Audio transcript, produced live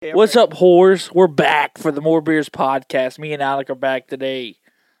What's up, whores? We're back for the More Beers podcast. Me and Alec are back today.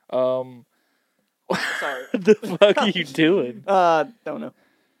 Sorry. What the fuck are you doing? Don't know.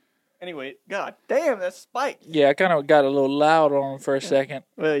 Anyway, god damn, that's Spike. Yeah, I kind of got a little loud on him for a second.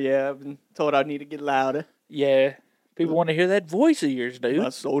 Well, yeah, I've been told I need to get louder. Yeah, people want to hear that voice of yours, dude. My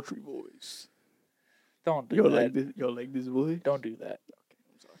sultry voice. Don't do You that. like this voice? Don't do that. Okay,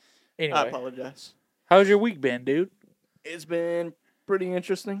 I'm sorry. Anyway, I apologize. how's your week been, dude? It's been pretty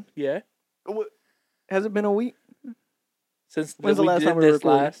interesting. Yeah, Has it been a week? since When's the we last did time we this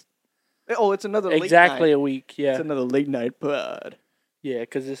recorded? last Oh, it's another exactly late night. a week. Yeah, It's another late night pod. yeah,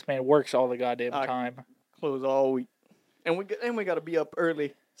 because this man works all the goddamn time. Close all week, and we got to be up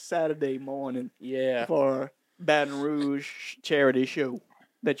early Saturday morning Yeah, for our Baton Rouge charity show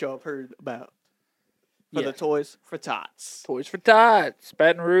that y'all have heard about. For the Toys for Tots. Toys for Tots,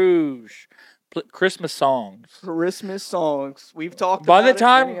 Baton Rouge, Christmas songs. Christmas songs. We've talked By about the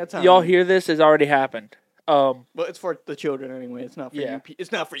it many a time y'all hear this, it's already happened. But it's for the children anyway. It's not for Yeah. you.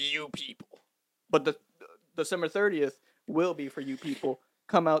 It's not for you people. But the December 30th will be for you people.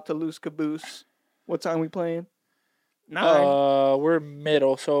 Come out to Loose Caboose. What time we playing? 9. We're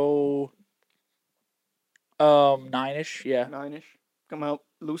middle, so 9ish, yeah. 9ish. Come out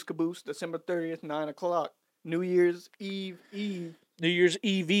Loose Caboose, December 30th, 9 o'clock. New Year's Eve. New Year's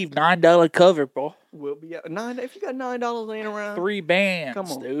Eve, $9 cover, bro. Will be at 9. If you got $9 laying around, 3 bands, Come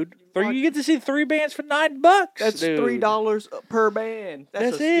on. dude. Watch- You get to see 3 bands for $9. that's dude. $3 per band. That's a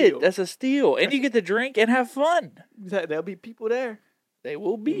it. steal. That's a steal, and you get to drink and have fun. There'll be people there. They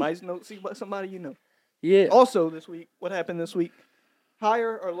will You be. might see somebody you know. Yeah. Also, this week, what happened this week?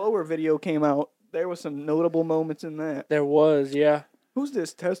 Higher or Lower video came out. There was some notable moments in that. There was, yeah. Who's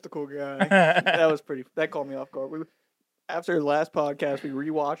this testicle guy? That caught me off guard. After the last podcast, we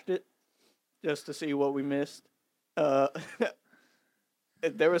rewatched it just to see what we missed. There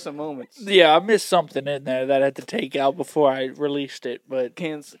were some moments. Yeah, I missed something in there that I had to take out before I released it, but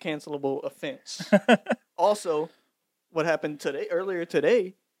Cancelable offense. Also, what happened earlier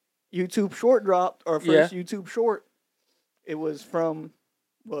today, YouTube short dropped, our first YouTube short. It was from,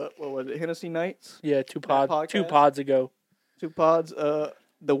 what was it, Hennessy Nights? yeah, 2 podcast? pods ago. 2 pods,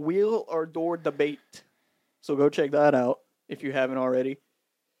 the wheel or door debate. So go check that out if you haven't already.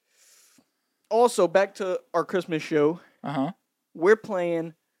 Also, back to our Christmas show. Uh-huh. We're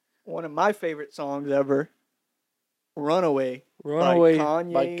playing one of my favorite songs ever, Runaway. Runaway by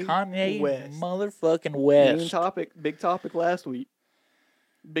by Kanye West. motherfucking Main West. big topic last week.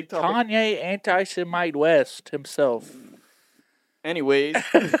 Big topic. Kanye anti-Semite West himself. Anyways,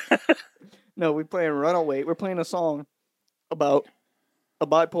 no, we're playing Runaway. We're playing a song about a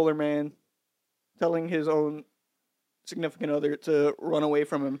bipolar man telling his own significant other to run away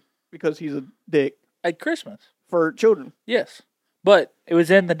from him because he's a dick At Christmas. for children. Yes. But it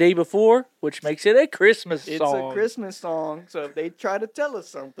was in the day before, which makes it a Christmas It's song. a Christmas song, so if they try to tell us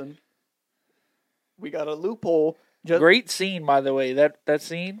something, we got a loophole. Great scene, by the way. That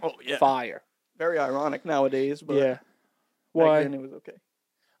scene, Oh, yeah. fire. Very ironic nowadays, but Yeah. back Why? then it was okay.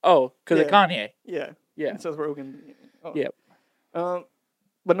 Oh, because of Yeah. Kanye. Yeah. Yeah. It says Rogan. Oh. Yep.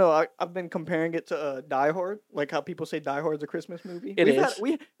 But no, I've been comparing it to Die Hard, like how people say Die Hard's a Christmas movie. It is.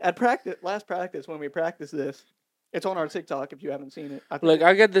 We at last practice when we practiced this, it's on our TikTok if you haven't seen it. Look,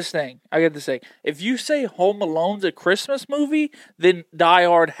 I get this thing. If you say Home Alone's a Christmas movie, then Die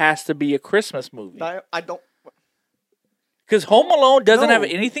Hard has to be a Christmas movie. I don't. Because Home Alone doesn't have No.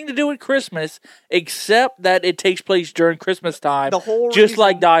 anything to do with Christmas, except that it takes place during Christmas time, The whole just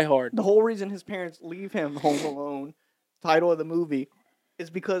like reason- Die Hard. The whole reason his parents leave him home alone, title of the movie, is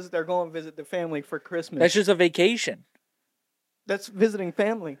because they're going to visit their family for Christmas. That's just a vacation. That's visiting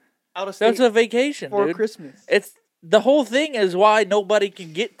family out of state That's a vacation, for dude. Christmas. It's the whole thing is why nobody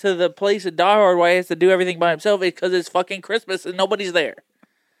can get to the place at Die Hard, why he has to do everything by himself, is because it's fucking Christmas and nobody's there.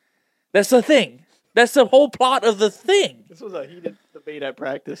 That's the thing. That's the whole plot of the thing. This was a heated debate at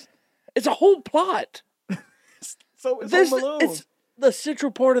practice. It's a whole plot. So it's This- Home Alone. it's the central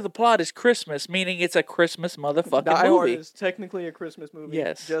part of the plot is Christmas, meaning it's a Christmas motherfucking Die Hard movie. is technically a Christmas movie.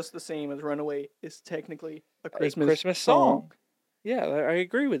 Yes. Just the same as Runaway is technically a A Christmas, song. Yeah, I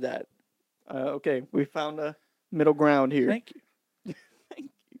agree with that. Okay, we found a middle ground here. Thank you.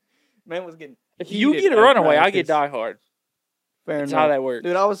 Man was getting. If you heated get at Runaway, I get practice. Die Hard. Fair That's enough. how that works.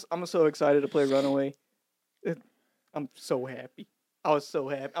 Dude, I'm so excited to play Runaway. I'm so happy. I was so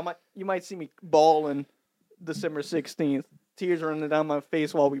happy. You might see me bawling December 16th. Tears running down my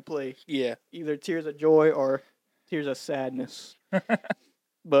face while we play. Yeah. Either tears of joy or tears of sadness.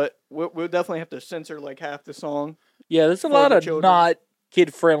 But we'll definitely have to censor like half the song. Yeah, there's a For lot the of children. not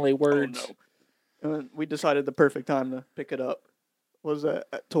kid-friendly words. Oh, no. And we decided the perfect time to pick it up. was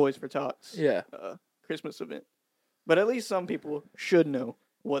at Toys for Tots. Yeah. Christmas event. But at least some people should know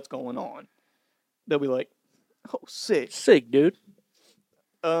what's going on. They'll be like, "Oh, sick." Sick, dude.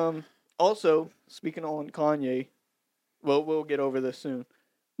 Also, speaking on Kanye, well, we'll get over this soon.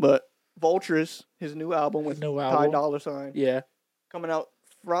 But Vultures, his new album with Ty Dolla $ign, Yeah. coming out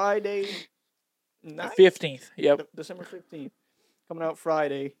Friday night? 15th. Yep. December 15th. Coming out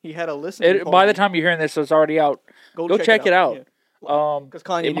Friday. He had a listening party. By the time you're hearing this, it's already out. Go check it out. Yeah. Because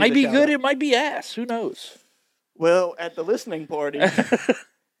Kanye it might be good. out. It might be ass. Who knows? Well, at the listening party,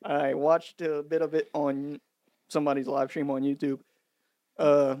 I watched a bit of it on somebody's live stream on YouTube.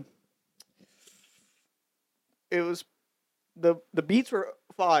 It was the beats were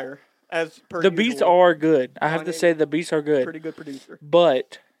fire as per the usual. beats are good. I have to Kanye, say the beats are good. Pretty good producer.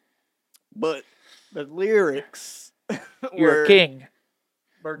 But the lyrics you're were a king.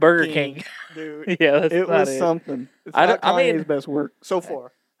 Burger King. Dude. Yeah, that's it not was something. It's not Kanye's best work so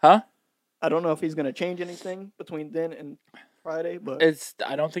far. Huh? I don't know if he's gonna change anything between then and Friday, but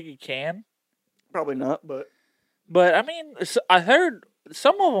I don't think he can. Probably not, but I mean, I heard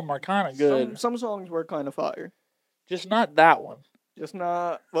some of them are kind of good. Some songs were kind of fire. Just not that one. Just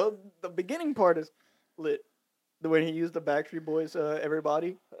not. Well, the beginning part is lit. The way he used the Backstreet Boys,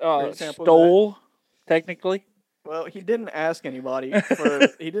 "Everybody." Stole, technically. Well, he didn't ask anybody.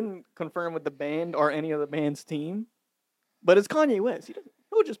 He didn't confirm with the band or any of the band's team. But it's Kanye West.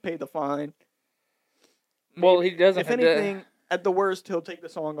 He'll just pay the fine. Well, he doesn't. If anything, at the worst, he'll take the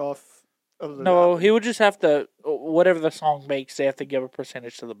song off of the. No, album. he would just have to. Whatever the song makes, they have to give a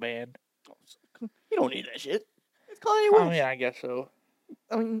percentage to the band. You don't need that shit. It's Kanye West. I mean, I guess so.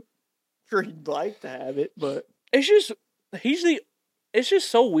 I mean, sure he'd like to have it, but it's just It's just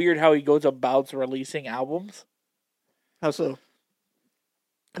so weird how he goes about releasing albums. How so?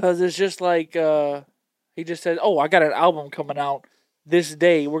 Because it's just like he just said, "Oh, I got an album coming out this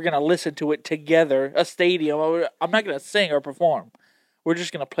day. We're gonna listen to it together. A stadium. I'm not gonna sing or perform. We're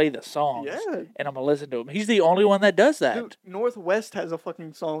just gonna play the songs. Yeah. And I'm gonna listen to them." He's the only one that does that. Dude, Northwest has a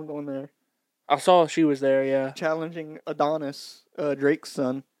fucking song on there. I saw she was there. Yeah. Challenging Adonis, Drake's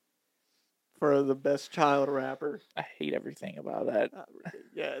son, for the best child rapper. I hate everything about that.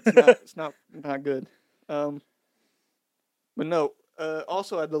 Yeah, it's not good. But no.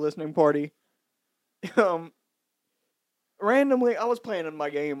 Also at the listening party, randomly I was playing in my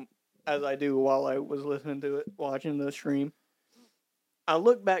game as I do while I was listening to it, watching the stream. I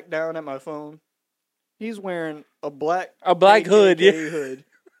looked back down at my phone. He's wearing a black hood. KKK Yeah. hood.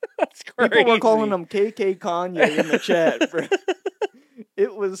 That's crazy. People were calling him KK Kanye in the chat. Bro.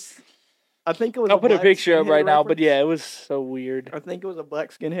 It was. I think it was. I'll put a picture up right now, but reference. yeah, it was so weird. I think it was a black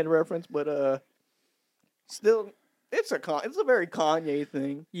skinhead reference, but still, it's a very Kanye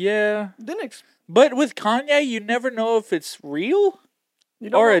thing. Yeah, but with Kanye, you never know if it's real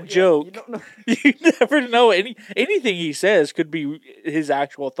or a joke. You don't know. You never know. Anything he says could be his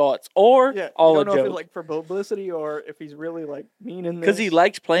actual thoughts or all you a don't know joke. if it's like for publicity or if he's really like meaning this. Because he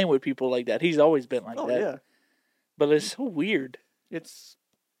likes playing with people like that. He's always been like that. Oh yeah, but it's so weird. It's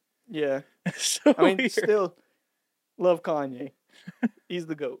yeah. It's so I mean, weird. still love Kanye. He's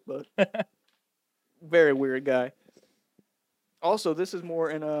the GOAT, but very weird guy. Also, this is more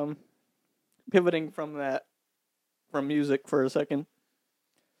in pivoting from music for a second.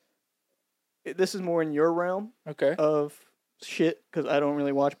 This is more in your realm of shit because I don't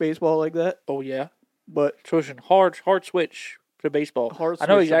really watch baseball like that. Oh yeah, but switching hard switch to baseball. I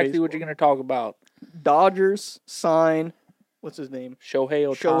know exactly what you're going to talk about. Dodgers sign. What's his name? Shohei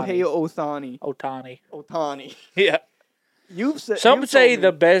Ohtani. Yeah. Some say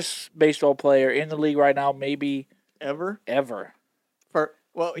the best baseball player in the league right now, maybe ever.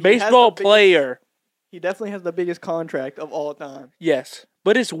 Baseball player. He definitely has the biggest contract of all time. Yes,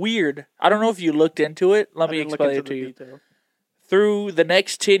 but it's weird. I don't know if you looked into it. Let me explain it to you. Detail. Through the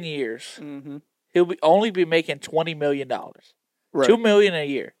next 10 years, he'll only be making $20 million, right. $2 million a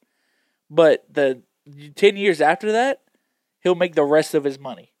year. But the 10 years after that, he'll make the rest of his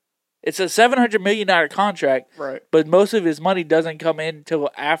money. It's a $700 million contract, right? But most of his money doesn't come in until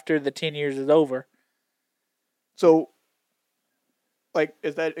after the 10 years is over. So, like,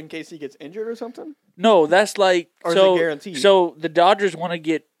 is that in case he gets injured or something? No, that's like... Or is it guaranteed? So, the Dodgers want to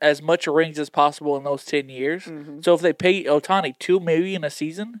get as much rings as possible in those 10 years. Mm-hmm. So, if they pay Ohtani $2 million a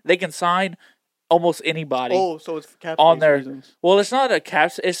season, they can sign almost anybody. Oh, so it's cap on their reasons. Well, it's not a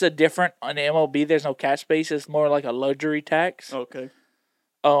cap. It's a different on the MLB. There's no cap space. It's more like a luxury tax. Okay.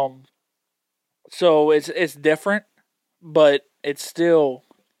 So it's different, but it's still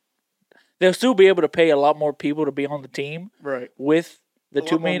they'll still be able to pay a lot more people to be on the team, right? With the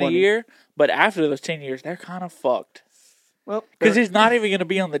 $2 million a year. But after those 10 years, they're kind of fucked. Well, Because he's not even going to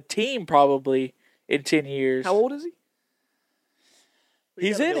be on the team probably in 10 years. How old is he?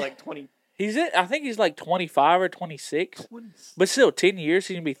 He's gotta be in like 20. He's in. I think he's like 25 or 26. But still, 10 years,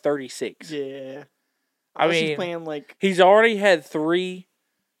 he's going to be 36. Yeah. I mean, he's playing like he's already had 3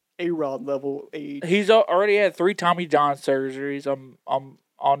 A-Rod level age. He's already had 3 Tommy John surgeries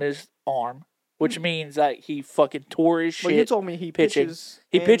on his arm, which means that he fucking tore his shit. Well, you told me he pitching. pitches.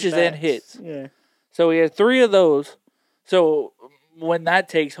 He pitches and bats. hits. Yeah. So he had 3 of those. So when that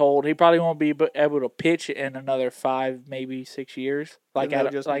takes hold, he probably won't be able to pitch in another 5, maybe 6 years, like at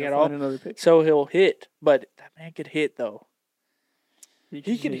all. So he'll hit, but that man could hit though.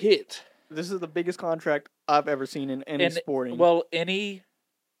 He could hit. This is the biggest contract I've ever seen in any sporting. Well, any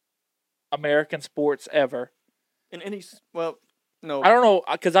American sports ever. In any, well, no. I don't know,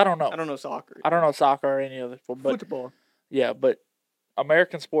 because I don't know. I don't know soccer. I don't know soccer or any other sport. But, football. Yeah, but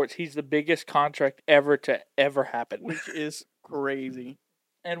American sports, he's the biggest contract ever to ever happen. Which is crazy.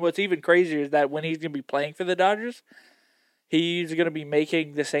 And what's even crazier is that when he's going to be playing for the Dodgers, he's going to be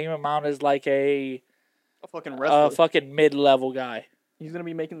making the same amount as like a fucking wrestler. A fucking mid-level guy. He's going to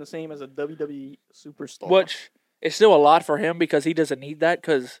be making the same as a WWE superstar. Which is still a lot for him because he doesn't need that,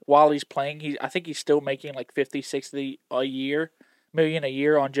 because while he's playing, I think he's still making like 50, 60 million a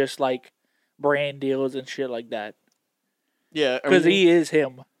year on just like brand deals and shit like that. Yeah. Because he is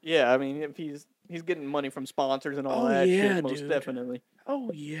him. Yeah, I mean, if he's getting money from sponsors and all that shit, most definitely.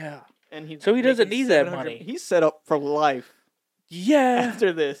 Oh, yeah. And so he doesn't need that money. He's set up for life. Yeah.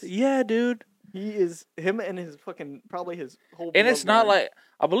 After this. Yeah, dude. He is, him and his fucking, probably his whole And it's not like,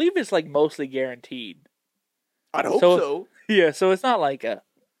 I believe it's like mostly guaranteed. I'd hope so. Yeah, so it's not like a...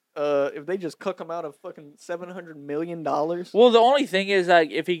 if they just cuck him out of fucking $700 million. Well, the only thing is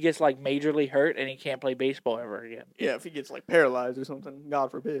like if he gets like majorly hurt and he can't play baseball ever again. Yeah, if he gets like paralyzed or something, God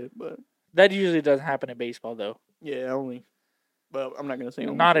forbid. But that usually doesn't happen in baseball, though. Yeah, only. Well, I'm not gonna say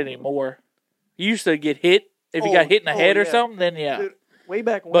only. Not anymore. He used to get hit. If he got hit in the head or something, then yeah. Dude, way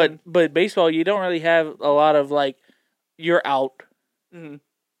back when. But baseball, you don't really have a lot of like you're out. Mm-hmm.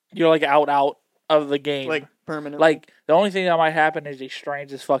 You're like out of the game. Like permanently. Like the only thing that might happen is he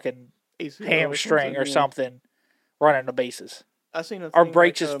strains his fucking hamstring or something running the bases. I seen a thing or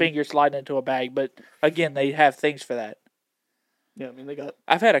breaks like, his finger sliding into a bag. But again, they have things for that. Yeah, I mean they got.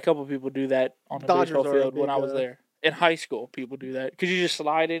 I've had a couple people do that on the Dodgers baseball field big, when I was there. In high school, people do that because you just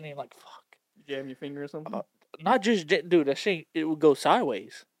slide in and you're like, "Fuck." Jam your finger or something. Not just dude. That shit, it would go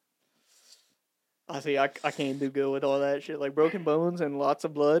sideways. I see. I can't do good with all that shit. Like broken bones and lots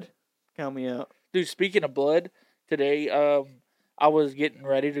of blood. Count me out. Dude, speaking of blood, today I was getting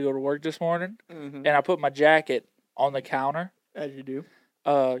ready to go to work this morning, and I put my jacket on the counter. As you do.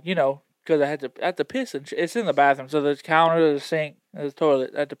 You know, because I had to piss, and it's in the bathroom. So there's counter, there's a sink, there's a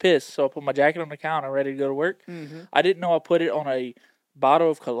toilet. I had to piss, so I put my jacket on the counter, ready to go to work. I didn't know I put it on a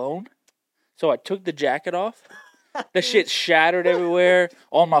bottle of cologne, so I took the jacket off. The shit shattered everywhere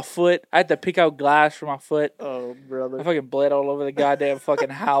on my foot. I had to pick out glass for my foot. Oh, brother! I fucking bled all over the goddamn fucking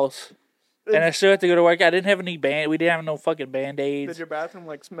house. And I still had to go to work. I didn't have any we didn't have no fucking Band-Aids. Did your bathroom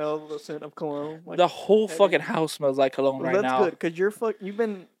like smell the scent of cologne? Like, the whole fucking house smells like cologne right now. That's good, because you've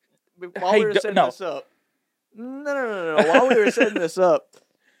been while we were setting this up. No. While we were setting this up,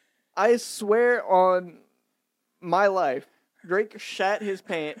 I swear on my life, Drake shat his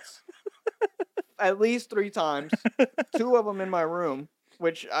pants at least 3 times. 2 of them in my room,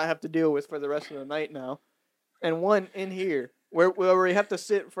 which I have to deal with for the rest of the night now, and 1 in here. Where we have to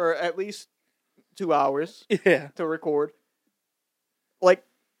sit for at least 2 hours to record. Like,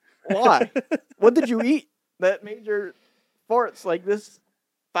 why? What did you eat that made your farts like this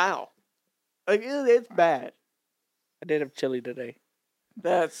foul? Like, it's bad. I did have chili today.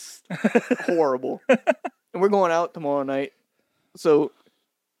 That's horrible. And we're going out tomorrow night. So,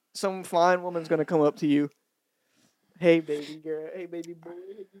 some fine woman's going to come up to you. Hey, baby girl. Hey, baby boy. How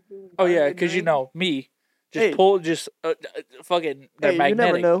you doing? Oh, yeah, because you know, me. Just fucking, they're magnetic. You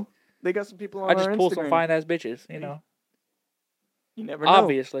never know. They got some people on our Instagram. I just pull some fine-ass bitches, you know. You never know.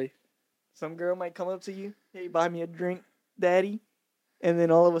 Obviously. Some girl might come up to you, hey, buy me a drink, daddy. And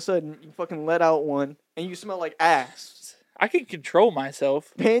then all of a sudden, you fucking let out one, and you smell like ass. I can control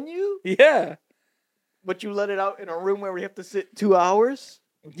myself. Can you? Yeah. But you let it out in a room where we have to sit 2 hours?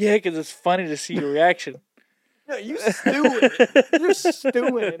 Yeah, because it's funny to see your reaction. No, you stewing. You're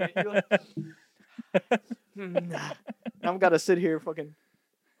stewing in it. You're like... I've got to sit here fucking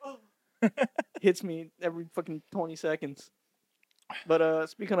hits me every fucking 20 seconds. But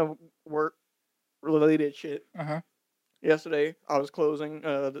speaking of work related shit, yesterday I was closing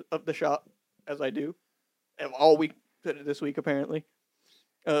the shop as I do all week this week apparently.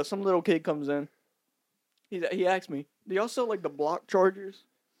 Some little kid comes in. He asked me, do y'all sell like the block chargers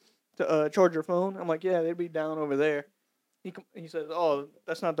to charge your phone? I'm like, yeah, they'd be down over there. He says, oh,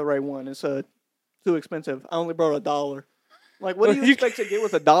 that's not the right one. It's too expensive. I only brought $1. Like, what do you expect to get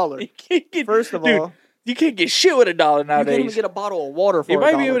with $1? You can't get, First of dude, all, you can't get shit with $1 nowadays. you can't even get a bottle of water for $1. You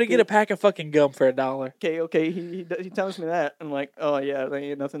might be able to get a pack of fucking gum for $1. Okay. He tells me that. I'm like, oh yeah, there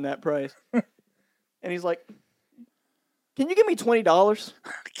ain't nothing that price. And he's like, can you give me $20?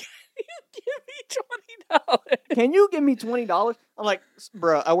 Can you give me $20? I'm like,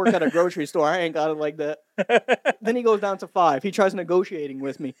 bruh, I work at a grocery store. I ain't got it like that. Then he goes down to $5. He tries negotiating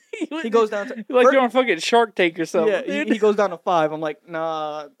with me. He goes down to like you're on fucking Shark Tank or something. Yeah, he goes down to $5. I'm like,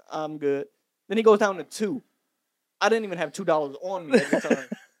 nah, I'm good. Then he goes down to $2. I didn't even have $2 on me at the time.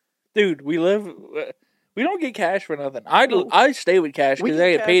 Dude, we don't get cash for nothing. I stay with cash because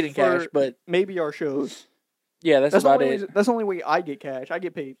I get paid in cash, but maybe our shows. Yeah, that's about it. That's the only way I get cash. I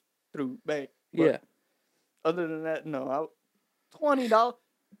get paid through bank. Yeah. Other than that, no. $20,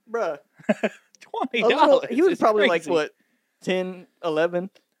 bruh. $20. He was probably crazy. Like what, 10, 11.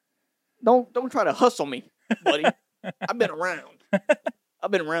 Don't try to hustle me, buddy. I've been around. I've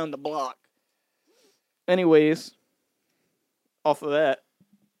been around the block. Anyways, off of that,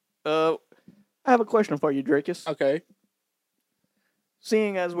 I have a question for you, Drakus. Okay.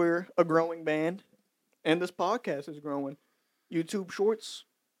 Seeing as we're a growing band, and this podcast is growing, YouTube Shorts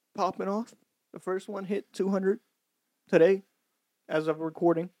popping off. The first one hit 200 today, as of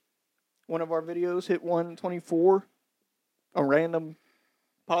recording. One of our videos hit 124, a random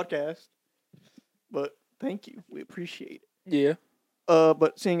podcast. But thank you, we appreciate it. Yeah.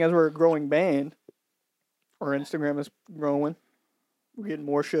 But seeing as we're a growing band, our Instagram is growing. We're getting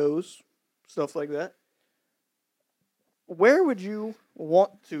more shows, stuff like that. Where would you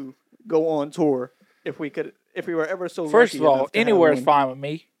want to go on tour if we were ever so lucky? First of all, anywhere is fine with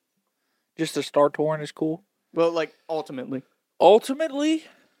me. Just to start touring is cool. Well, like ultimately,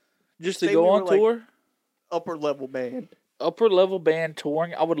 just to go on tour, like upper level band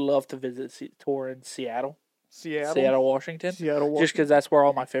touring. I would love to tour in Seattle, Washington. Seattle, just because that's where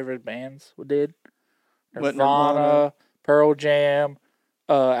all my favorite bands did. Nirvana, Pearl Jam,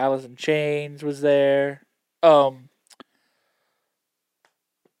 Alice in Chains was there.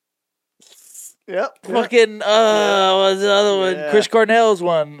 Yep. Fucking what was the other one? Chris Cornell's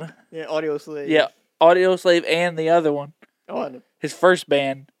one. Yeah, Audio Slave. Yeah, Audio Slave and the other one. Oh, I know. His first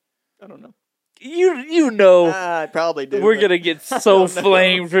band. I don't know. You know. I probably do. We're gonna get so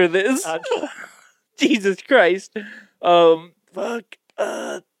flamed for this. Jesus Christ. Fuck.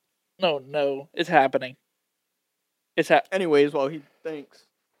 No. It's happening. Anyways, while he thinks,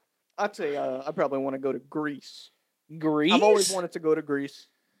 I'd say I probably want to go to Greece. Greece? I've always wanted to go to Greece.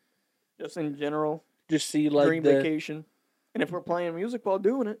 Just in general. Just see like dream vacation. And if we're playing music while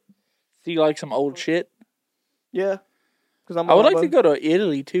doing it. See like some old shit? Yeah. I would like to go to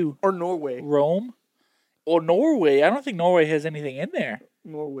Italy too. Or Norway. Rome? Or Norway. I don't think Norway has anything in there.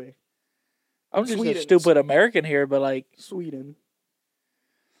 Norway. I'm just a stupid American here, but like... Sweden.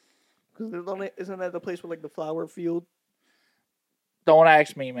 Because isn't that the place with like the flower field? Don't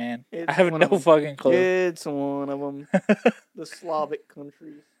ask me, man. I have no fucking clue. It's one of them. The Slavic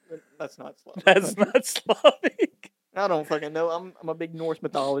countries. That's not Slavic. That's not Slavic. I don't fucking know. I'm a big Norse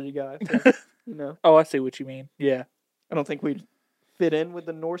mythology guy. So, you know. Oh, I see what you mean. Yeah. I don't think we'd fit in with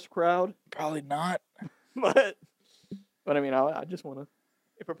the Norse crowd. Probably not. But I mean, I just want to.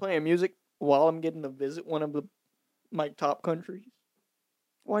 If we're playing music while I'm getting to visit one of my top countries,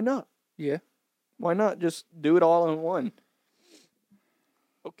 why not? Yeah. Why not just do it all in one?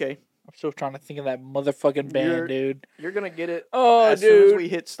 Okay. I'm still trying to think of that motherfucking band, dude. You're going to get it as soon as we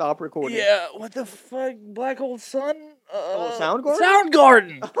hit stop recording. Yeah, what the fuck? Black Hole Sun? Soundgarden?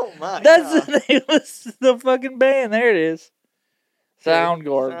 Soundgarden! Oh, my That's God. the name of the fucking band. There it is.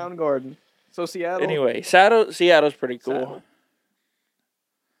 Soundgarden. Soundgarden. So Seattle. Anyway, Seattle's pretty cool. Seattle.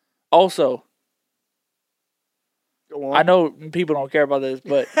 Also, go on. I know people don't care about this,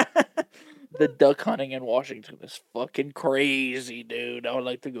 but... The duck hunting in Washington is fucking crazy, dude. I would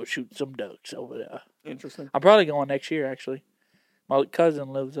like to go shoot some ducks over there. Interesting. I'm probably going next year, actually. My cousin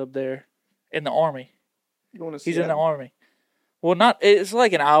lives up there in the Army. You going to He's in the Army. Well, it's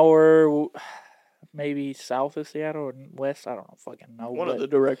like an hour, maybe south of Seattle or west. I don't fucking know. One of the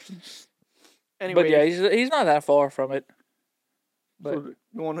directions. Anyway, but yeah, he's not that far from it. But so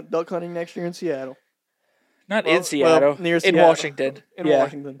going duck hunting next year in Seattle. Not in Seattle. Near Seattle. In Washington. In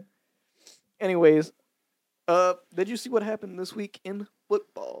Washington. Anyways, did you see what happened this week in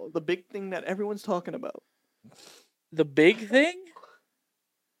football? The big thing that everyone's talking about. The big thing?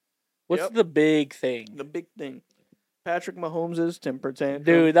 What's the big thing? The big thing. Patrick Mahomes' temper tantrum.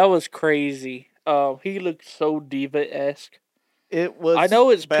 Dude, that was crazy. He looked so diva-esque. It was. I know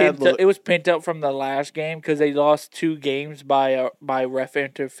it's bad pent up. look. It was pent up from the last game because they lost 2 games by ref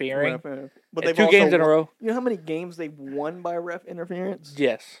interfering. But And they've 2 also games in a won- row. You know how many games they've won by ref interference?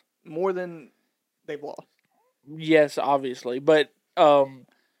 Yes, More than they've lost. yes, obviously, but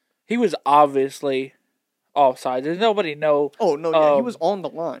he was obviously offside. There's nobody know. Oh no, yeah, he Um, was on the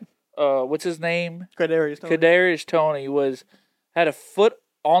line. What's his name? Kadarius Tony Toney. had a foot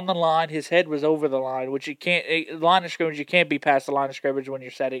on the line. His head was over the line, which you can't. Line of scrimmage, you can't be past the line of scrimmage when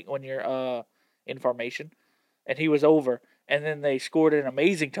you're in formation, and he was over. And then they scored an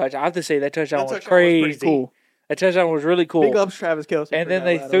amazing touch. I have to say that touchdown was crazy. Was pretty cool. That touchdown was really cool. Big ups, Travis Kelce. And then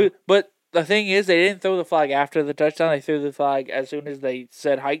they threw, but the thing is, they didn't throw the flag after the touchdown. They threw the flag as soon as they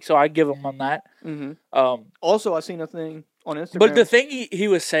said hike. So I give them on that. Mm-hmm. Also, I seen a thing on Instagram. But the thing he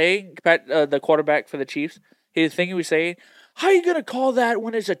was saying, the quarterback for the Chiefs, he was saying, "How are you gonna call that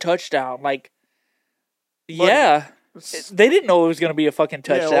when it's a touchdown?" Like, yeah, they didn't know it was gonna be a fucking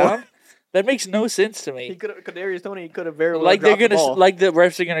touchdown. Yeah, that makes no sense to me. Kadarius Toney could have very well like they're gonna the ball. Like the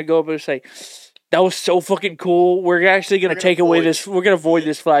refs are gonna go up and say, "That was so fucking cool. We're actually gonna take away this. We're gonna void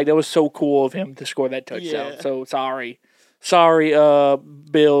this flag. That was so cool of him to score that touchdown. Yeah. So sorry,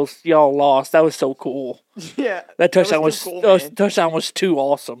 Bills, y'all lost. That was so cool. Yeah, that touchdown touchdown was too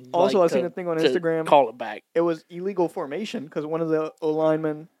awesome. Also, I seen a thing on Instagram. Call it back. It was illegal formation because one of the O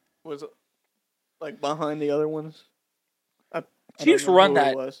linemen was like behind the other ones. Chiefs run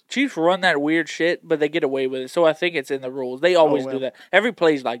that weird shit, but they get away with it. So I think it's in the rules. They always do that. Every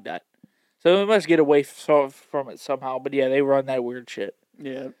play's like that. So they must get away from it somehow. But yeah, they run that weird shit.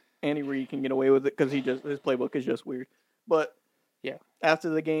 Yeah, Andy Reid can get away with it because his playbook is just weird. But yeah, after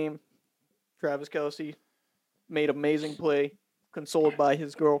the game, Travis Kelce made an amazing play, consoled by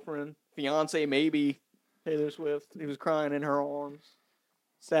his girlfriend, fiance maybe, Taylor Swift. He was crying in her arms.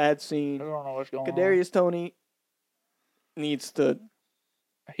 Sad scene. I don't know what's going on. Kadarius Toney needs to.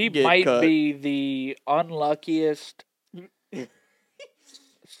 He might be the unluckiest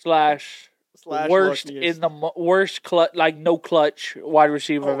slash worst luckiest. In the worst clutch, like no clutch wide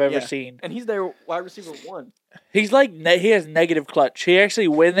receiver I've ever seen. And he's their wide receiver 1. He's like he has negative clutch. He actually,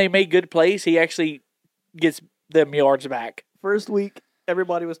 when they make good plays, he actually gets them yards back. First week,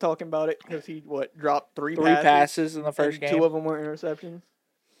 everybody was talking about it because he dropped three passes in the first game. 2 of them were interceptions.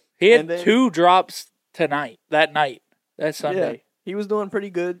 He had 2 drops that night. That's Sunday. Yeah, he was doing pretty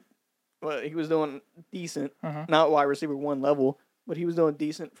good. Well, he was doing decent. Not wide receiver 1 level, but he was doing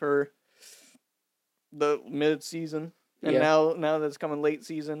decent for the mid-season. And now that it's coming late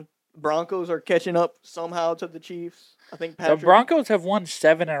season, Broncos are catching up somehow to the Chiefs. I think the Broncos have won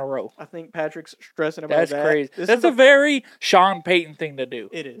 7 in a row. I think Patrick's stressing about that. That's crazy. That's a very Sean Payton thing to do.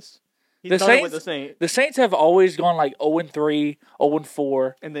 It is. He's done it with the Saints. The Saints have always gone like 0-3,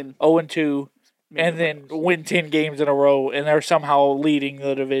 0-4, and then 0-2, and then win 10 games in a row, and they're somehow leading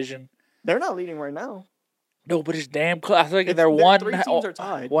the division. They're not leading right now. No, but it's damn close. I think they're 3 teams are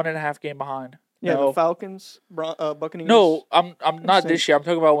tied. 1.5 game behind. Yeah, no. The Falcons, Buccaneers. No, I'm not this year. I'm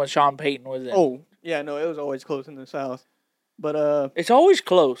talking about when Sean Payton was in. Oh, yeah, no, it was always close in the South. But it's always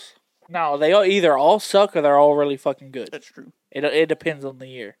close. No, they either all suck or they're all really fucking good. That's true. It depends on the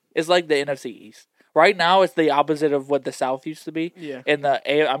year. It's like the NFC East. Right now, it's the opposite of what the South used to be. Yeah. In the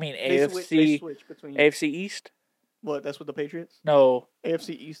AFC. They switch between AFC East. What? That's what the Patriots. No. AFC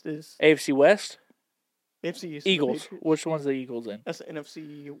East is AFC West. AFC East. Eagles. Which one's the Eagles in? That's the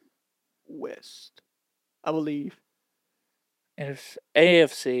NFC West, I believe.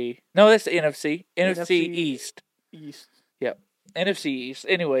 AFC. No, that's the NFC. NFC East. East. Yep. NFC East.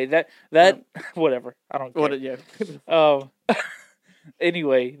 Anyway, that whatever. I don't care. Yeah.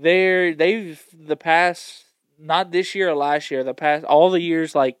 Anyway, they've the past, not this year or last year, the past all the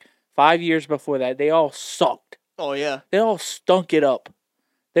years, like 5 years before that, they all sucked. Oh yeah. They all stunk it up.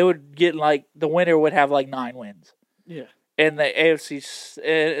 They would get the winner would have 9 wins. Yeah. In the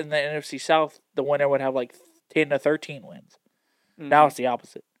NFC South, the winner would have 10 to 13 wins. Mm-hmm. Now it's the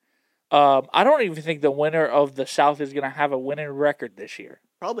opposite. I don't even think the winner of the South is going to have a winning record this year.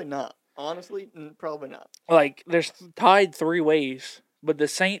 Probably not. Honestly, probably not. There's tied 3 ways, but the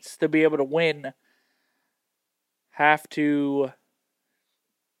Saints, to be able to win, have to...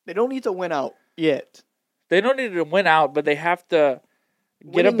 They don't need to win out yet. They don't need to win out, but they have to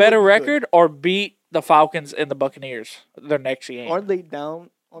get a better record or beat the Falcons and the Buccaneers their next game. Aren't they down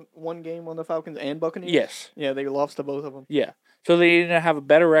on 1 game on the Falcons and Buccaneers? Yes. Yeah, they lost to both of them. Yeah. So they need to have a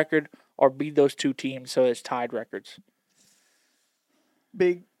better record or beat those 2 teams so it's tied records.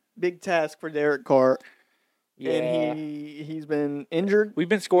 Big task for Derek Carr. Yeah. And he's been injured. We've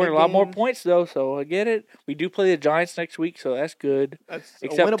been scoring a lot more mid-game. points, though, so I get it. We do play the Giants next week, so that's good. That's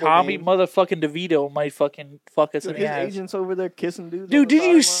Except a winnable Tommy game. motherfucking DeVito might fucking fuck us Dude, in the his ass. agent's over there kissing dudes. Dude, on the did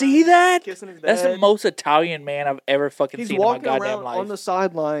you see sideline, that? Kissing his dad. That's the most Italian man I've ever fucking He's seen in my walking goddamn around life. on the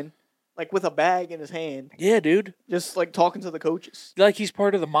sideline, like with a bag in his hand, Yeah, dude. just like talking to the coaches. Like he's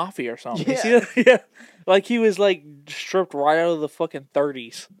part of the mafia or something. You Yeah. see that? Yeah. Like he was like stripped right out of the fucking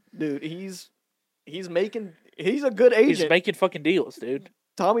 30s. Dude, he's a good agent. He's making fucking deals, dude.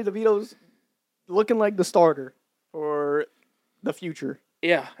 Tommy DeVito's looking like the starter for the future.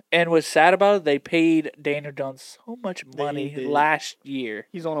 Yeah. And what's sad about it, they paid Daniel Jones so much money did. last year.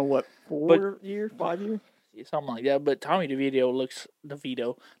 He's on a what, 5 year? Something like that. But Tommy DeVito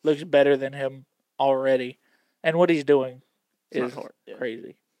looks better than him already. And what he's doing It's is not hard. Yeah.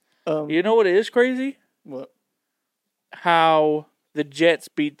 crazy. Um, You know what is crazy? what? How the Jets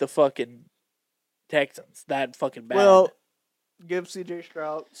beat the fucking Texans that fucking bad. Well, give C.J.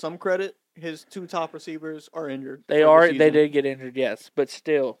 Stroud some credit. His 2 top receivers are injured. They for the They season. did get injured, yes, but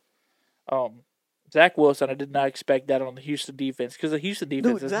still, Zach Wilson. I did not expect that on the Houston defense because the Houston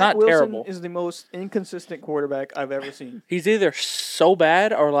defense Dude, is Zach not Wilson terrible. is the most inconsistent quarterback I've ever seen. He's either so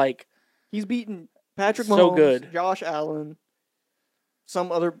bad or like He's beaten Patrick So Mahomes, good. Josh Allen,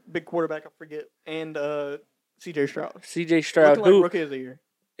 some other big quarterback I forget, and C.J. Stroud. C.J. Stroud, Looking like rookie of the year.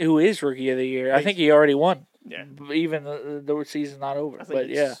 who is rookie of the year. I think he already won. Yeah. Even the season's not over. I think But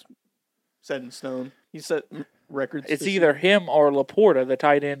yeah, set in stone. He set records. it's this either year. him or Laporta, the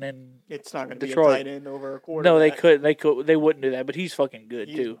tight end, and It's not going to be a Detroit. tight end over a quarterback. no, they wouldn't do that. But he's fucking good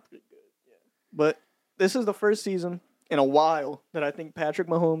He's too. pretty good, yeah. But this is the first season in a while that I think Patrick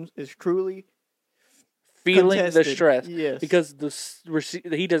Mahomes is truly Feeling the contested. stress Yes. because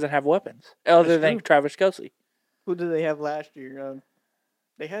he doesn't have weapons other That's than true. Travis Kelce. Who did they have last year?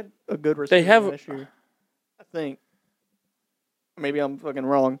 They had a good receiver have- last year. I think. Maybe I'm fucking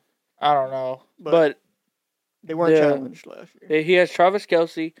wrong. I don't know, But but They weren't Yeah. challenged last year. he has Travis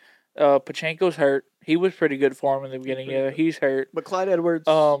Kelce. Pachenko's hurt. He was pretty good for him in the beginning. pretty Yeah, good. he's hurt. But Clyde Edwards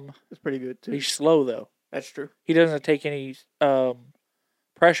Um, is pretty good too. he's slow though. That's true. He doesn't take any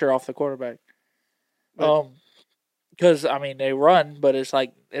pressure off the quarterback. But- Because I mean they run, but it's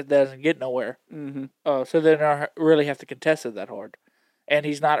like it doesn't get nowhere. Mm-hmm. So they don't really have to contest it that hard, and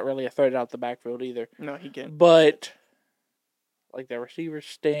he's not really a threat out the backfield either. No, he can. But like the receivers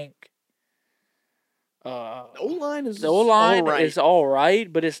stink. The O-line is The O-line all right. is all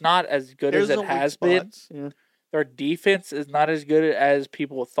right, but it's not as good There's as some it weak has been. spots. Yeah. Their defense is not as good as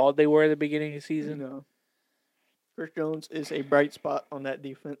people thought they were at the beginning of the season. No. Chris Jones is a bright spot on that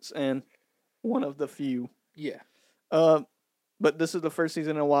defense and one of the few. Yeah. But this is the first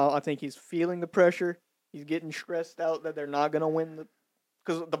season in a while. I think he's feeling the pressure. He's getting stressed out that they're not going to win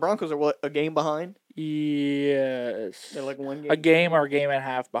because the Broncos are a game behind. Yes. They're like 1 game. a game or a game and a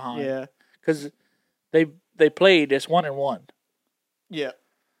half behind. Yeah. Because they played. It's 1-1. Yeah.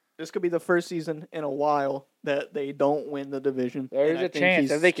 This could be the first season in a while that they don't win the division. There's and I a think chance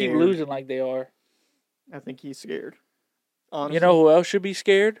he's if they keep scared. losing like they are. I think he's scared. Honestly. You know who else should be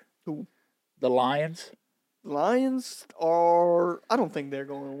scared? Who? The Lions. Lions are. I don't think they're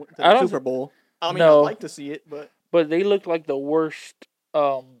going to I the don't Super Bowl. I mean, No. I'd like to see it, but But they look like the worst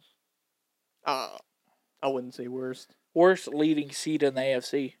I wouldn't say worst. leading seed in the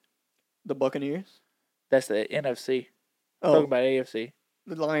AFC. The Buccaneers. That's the NFC. Oh, Talking about AFC.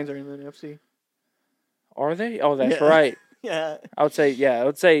 the Lions are in the NFC. Are they? Oh, that's Yeah. right. Yeah. I would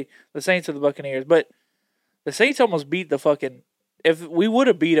say the Saints or the Buccaneers. But the Saints almost beat the fucking. If we would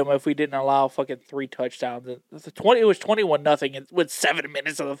have beat them if we didn't allow fucking 3 touchdowns. It was 21-0 with 7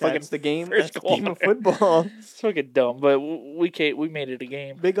 minutes of the fucking. That's the game. first That's the game of quarter. football. It's fucking dumb, but we made it a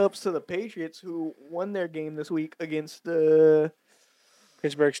game. Big ups to the Patriots who won their game this week against the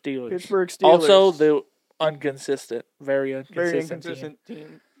Pittsburgh Steelers. Pittsburgh Steelers. Also, the very inconsistent very team. inconsistent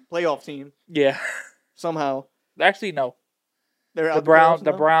team. Playoff team. Yeah. Somehow. Actually, no. They're The out Browns. playoffs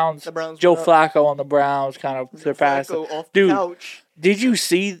The now? Browns. The Browns Joe went up. Flacco on the Browns kind of surpassed. Flacco off Dude, the couch. Did you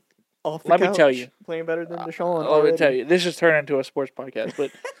see? Off the let me couch, tell you. Playing better than Deshaun. Let me tell you. This has turned into a sports podcast,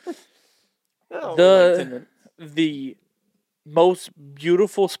 but Oh, The- like 10 minutes. the most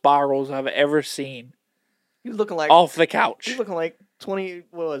beautiful spirals I've ever seen He's looking like off the couch. He's looking like 20.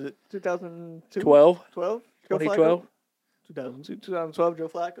 What was it? 2002. 12, 12. 2012. 2002, 2012. Joe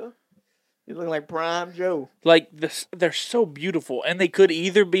Flacco. He's looking like prime Joe. Like this, they're so beautiful, and they could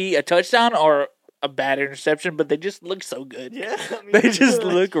either be a touchdown or a bad interception, but they just look so good. Yeah, I mean, They just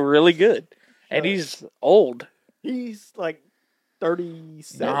look really good, and Sure. he's old. He's like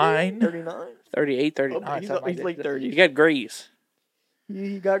 37, Nine. 39. 38, 39. Okay, he's something late like that. 30s. He got Grays.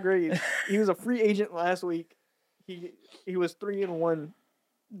 He got grades. He was a free agent last week. He was 3-1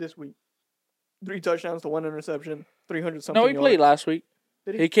 this week. 3 touchdowns to 1 interception, 300 something. No, he played last week.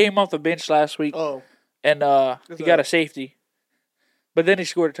 Did He came off the bench last week. Oh, and he got a safety. But then he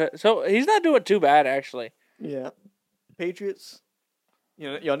scored a so he's not doing too bad actually. Yeah, Patriots.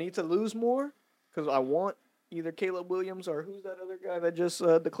 Y'all need to lose more because I want either Caleb Williams or who's that other guy that just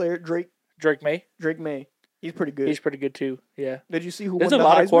declared Drake May. Drake May. He's pretty good. He's pretty good too. Yeah. Did you see who? There's won a the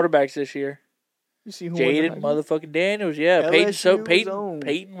lot Heisman? of quarterbacks this year. You see who? Jaden won the motherfucking Daniels. Yeah,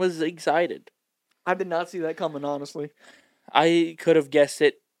 Peyton was excited. I did not see that coming. Honestly, I could have guessed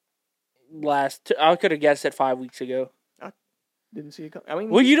it I could have guessed it 5 weeks ago. I didn't see it coming. I mean,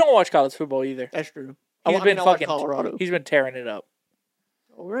 well, you don't watch college football either. That's true. I watch Colorado. He's been tearing it up.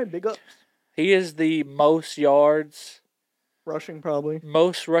 All right, big ups. He is the most yards, rushing probably,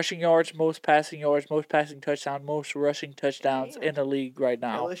 most rushing yards, most passing touchdowns, most rushing touchdowns in the league right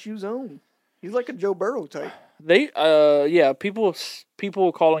now. LSU zone. He's like a Joe Burrow type.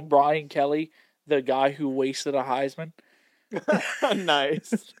 People calling Brian Kelly the guy who wasted a Heisman.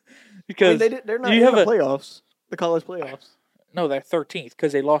 Nice. Because they're not in the playoffs, the college playoffs. No, they're 13th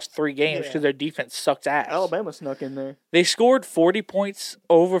because they lost 3 games because their defense sucks ass. Alabama snuck in there. They scored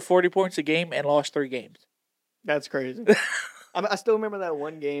over 40 points a game and lost 3 games. That's crazy. I still remember that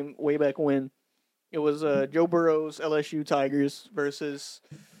one game way back when. It was Joe Burrow's LSU Tigers versus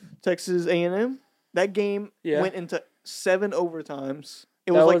Texas A&M. That game went into 7 overtimes.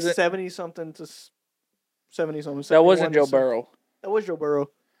 It was like 70-something to 70-something. That wasn't Joe Burrow. That was Joe Burrow.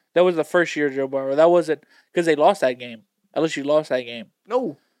 That was the first year of Joe Burrow. That wasn't because they lost that game. LSU lost that game.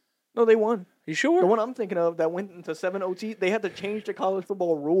 No, they won. You sure? The one I'm thinking of that went into 7 OT, they had to change the college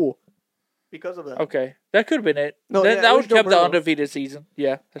football rule because of that. Okay. That could have been it. No, that would have kept the undefeated season.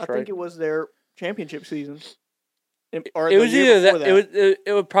 Yeah, that's right. I think it was their championship season. It was either that.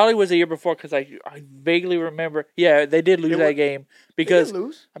 It probably was the year before because I vaguely remember. Yeah, they did lose that game because they didn't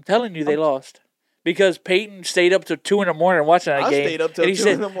lose. I'm telling you they lost. Because Peyton stayed up till 2 a.m. watching that game. I stayed up till 2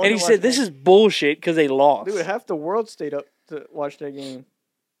 a.m. And he said, "This is bullshit" because they lost. Dude, half the world stayed up to watch that game.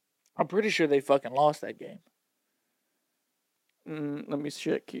 I'm pretty sure they fucking lost that game. Let me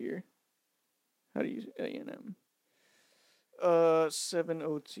check here. How do you A&M? 7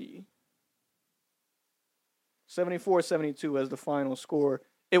 OT. 74-72 as the final score.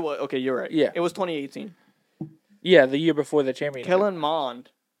 It was okay. You're right. Yeah, it was 2018. Yeah, the year before the championship. Kellen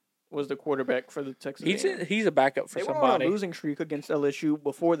Mond was the quarterback for the Texas. He's a backup for somebody. They were on a losing streak against LSU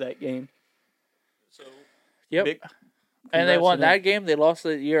before that game. So, yep. And they won that game. They lost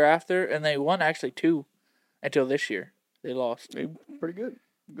the year after, and they won actually 2 until this year. They lost. Pretty good.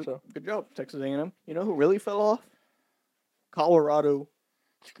 Good job, Texas A&M. You know who really fell off? Colorado.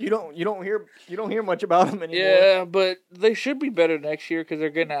 You don't hear much about them anymore. Yeah, but they should be better next year because they're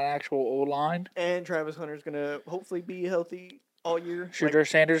getting an actual O-line. And Travis Hunter's gonna hopefully be healthy all year. Shedeur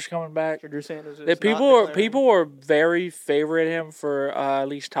Sanders coming back. Shedeur Sanders is people are very favorite him for at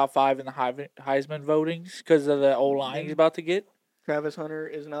least top 5 in the Heisman votings because of the O-line he's about to get. Travis Hunter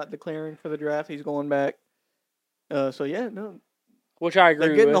is not declaring for the draft. He's going back. Which I agree with.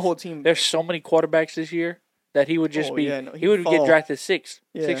 They're getting the whole team. There's so many quarterbacks this year that he would just he would get drafted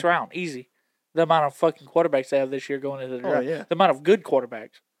 6th round, easy. The amount of fucking quarterbacks they have this year going into the draft. The amount of good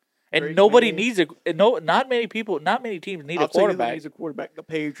quarterbacks. And nobody needs not many teams need a quarterback. Tell you who needs a quarterback. The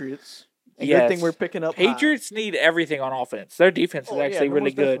Patriots. Good thing we're picking up. Patriots need everything on offense. Their defense is actually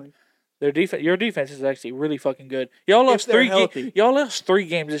really good. Definitely. Your defense is actually really fucking good. Y'all lost 3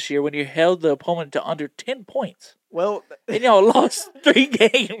 games this year when you held the opponent to under 10 points. Well, and y'all lost 3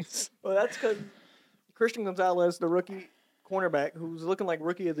 games. Well, that's because Christian Gonzalez, the rookie cornerback, who's looking like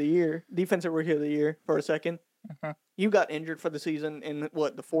rookie of the year, defensive rookie of the year for a second. You got injured for the season in the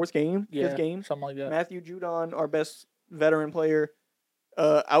 4th game, 5th game, something like that. Matthew Judon, our best veteran player,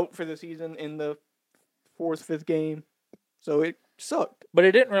 out for the season in the 4th, 5th game. So it sucked. But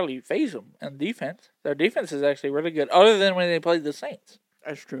it didn't really phase them in defense. Their defense is actually really good, other than when they played the Saints.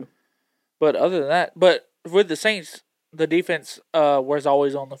 That's true. But other than that, with the Saints, the defense was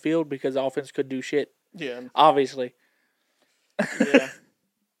always on the field because the offense could do shit. Yeah. Obviously. Yeah.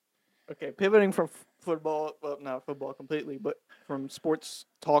 Okay, pivoting from football, well, not football completely, but from sports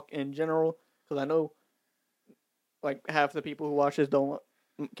talk in general, because I know like half the people who watch this don't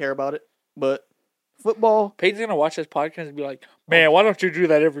care about it, but football. Peyton's going to watch this podcast and be like, man, why don't you do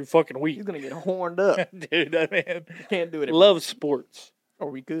that every fucking week? He's going to get horned up. Dude, that man. You can't do it. Love sports. Or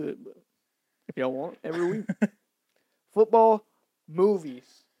we could, but if y'all want, every week. Football, movies.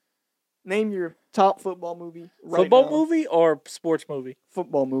 Name your top football movie movie or sports movie?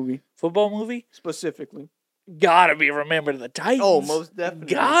 Football movie. Football movie? Specifically. Gotta be Remember the Titans. Oh, most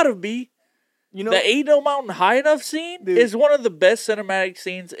definitely. Gotta be. You know, the Ain't No Mountain High Enough scene Dude. is one of the best cinematic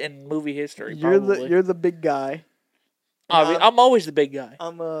scenes in movie history. Probably. you're the big guy. I'm always the big guy.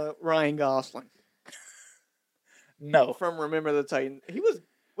 I'm Ryan Gosling No. from Remember the Titans.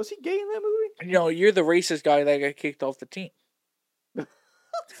 Was he gay in that movie? No, you're the racist guy that got kicked off the team.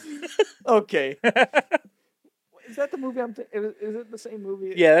 Okay. Is that the movie I'm thinking? Is it the same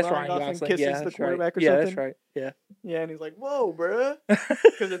movie? Yeah, that's Ryan Gosling. Kisses Yeah, the that's quarterback right. or something? Yeah, that's right. Yeah. Yeah, and he's like, "Whoa, bruh,"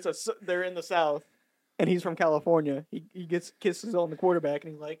 because they're in the South, and he's from California. He gets kisses on the quarterback,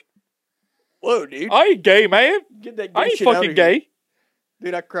 and he's like, "Whoa, dude, I ain't gay, man. get that I gay ain't shit out fucking of here." gay.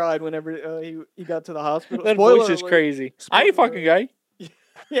 Dude, I cried whenever he got to the hospital. That Spoiler voice is alert. crazy. I ain't Spoiler fucking gay.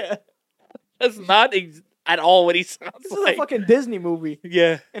 Yeah, That's not at all what he sounds this is like. a fucking Disney movie,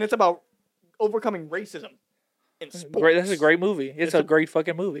 Yeah. and it's about overcoming racism in sports. Great. That's a great movie. It's a great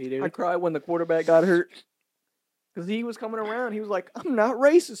fucking movie, dude. I cried when the quarterback got hurt because he was coming around. He was like, "I'm not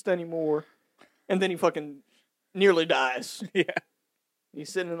racist anymore," and then he fucking nearly dies. Yeah. He's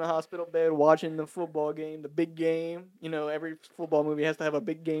sitting in the hospital bed watching the football game, the big game. You know, every football movie has to have a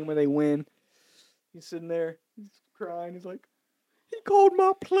big game where they win. He's sitting there, he's crying. He's like, "He called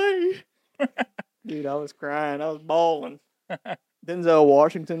my play." Dude, I was crying. I was bawling. Denzel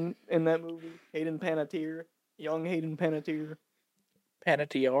Washington in that movie. Hayden Panettiere. Young Hayden Panettiere.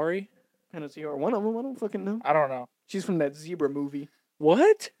 Panettiere? Panettiere. One of them. I don't fucking know. I don't know. She's from that zebra movie.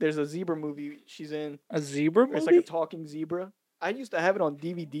 What? There's a zebra movie she's in. A zebra movie? It's like a talking zebra. I used to have it on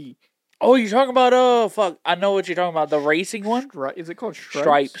DVD. Oh, you're talking about, fuck. I know what you're talking about. The racing one? Is it called Stripes?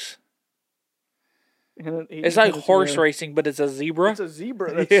 Stripes. It's like horse racing, but it's a zebra. It's a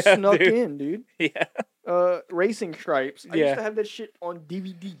zebra that's snuck in, dude. Yeah. Racing Stripes. I used to have that shit on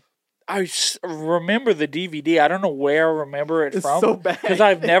DVD. I remember the DVD. I don't know where I remember it It's from. so bad. Because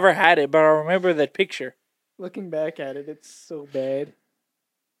I've never had it, but I remember the picture. Looking back at it, it's so bad.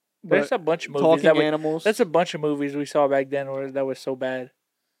 There's a bunch of movies. Talking animals. That's a bunch of movies we saw back then that was so bad.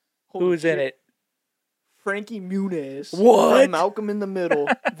 Holy Who's in shit. it? Frankie Muniz. What? From Malcolm in the Middle.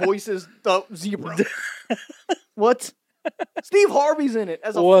 Voices the zebra. What? Steve Harvey's in it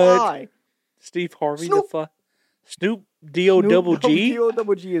as a fly. Steve Harvey, Snoop. the fly. Snoop D-O-double-G?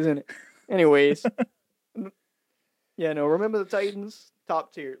 D-O-double-G is in it. Anyways. Yeah, no, Remember the Titans,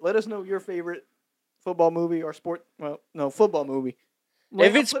 top tier. Let us know your favorite football movie or sport. Well, no, football movie.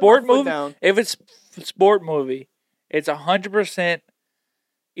 If it's sport movie, it's 100%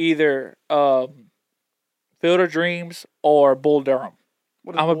 either Field of Dreams or Bull Durham.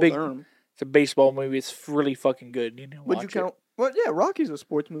 What is Bull Durham? It's a baseball movie. It's really fucking good. You know, would you count? Well, yeah, Rocky's a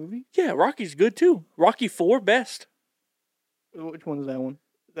sports movie. Yeah, Rocky's good too. Rocky 4 best. Which one is that one?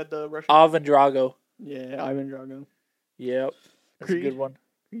 Is that the Russian? Ivan Drago. Yeah, Ivan Drago. Yep, that's a good one.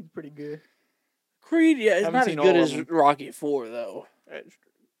 Creed's pretty good. Creed, yeah, it's not as good as Rocky 4 though. That's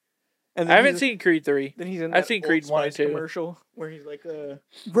true. And I haven't seen Creed 3. Then he's in. I've seen Creed 1 and 2 commercial where he's like,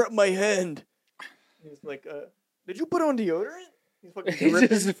 "Grab my hand." He's like, "Did you put on deodorant?" He's fucking dripping.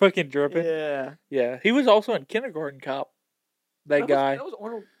 He's just fucking dripping. Yeah. Yeah, he was also in Kindergarten Cop. That guy. That was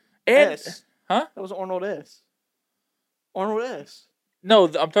Arnold and, S. Huh? That was Arnold S. Arnold S. No,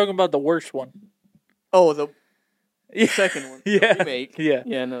 I'm talking about the worst one. Oh, the second one. Yeah. The remake. Yeah.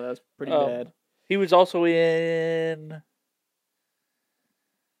 Yeah, no, that's pretty bad. He was also in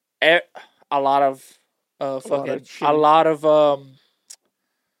a lot of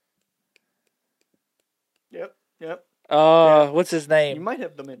Yep. What's his name? You might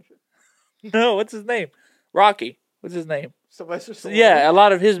have dementia. No, what's his name? Rocky. What's his name? Sylvester Stallone. Yeah, a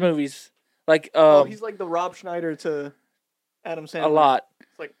lot of his movies. Like he's like the Rob Schneider to Adam Sandler. A lot.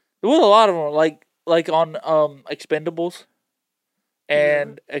 It's like well, a lot of them like on Expendables.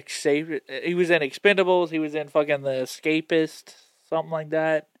 And he was in Expendables. He was in fucking The Escapist, something like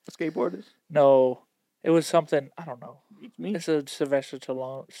that. A skateboardist? No, it was something I don't know. It's a Sylvester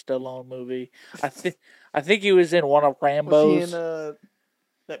Stallone movie. I think he was in one of Rambo's. Was he in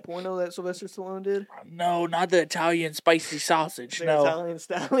that porno that Sylvester Stallone did? No, not the Italian spicy sausage. The no, Italian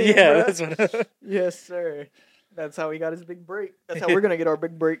stallion. Yeah, that's what. Yes, sir. That's how he got his big break. That's how we're gonna get our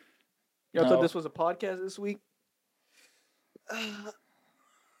big break. Y'all thought this was a podcast this week?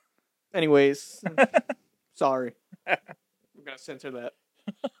 Anyways, sorry. We're gonna censor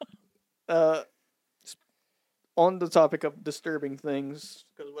that. On the topic of disturbing things,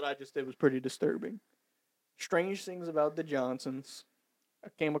 because what I just did was pretty disturbing. Strange things about the Johnsons. I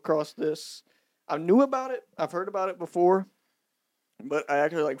came across this. I knew about it. I've heard about it before, but I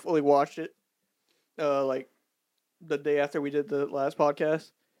actually fully watched it. The day after we did the last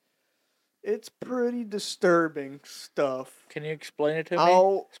podcast. It's pretty disturbing stuff. Can you explain it to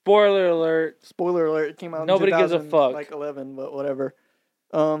me? Spoiler alert. Spoiler alert. It came out Nobody in gives a fuck. 11, but whatever.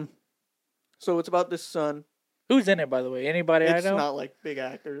 So it's about this son. Who's in it, by the way? Anybody I It's know? not like big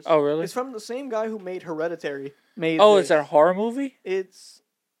actors. Oh, really? It's from the same guy who made Hereditary. It's a horror movie? It's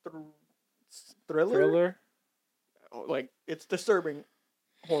thriller. Thriller? Like, it's disturbing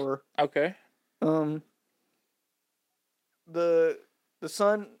horror. Okay. The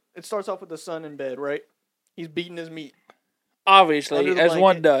son. It starts off with the son in bed, right? He's beating his meat. Obviously, as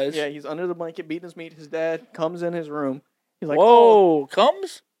one does. Yeah, he's under the blanket beating his meat. His dad comes in his room. He's like, "Whoa,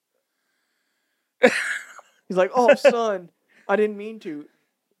 comes?" He's like, "Oh, son, I didn't mean to."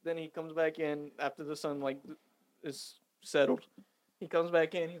 Then he comes back in after the son like is settled. He comes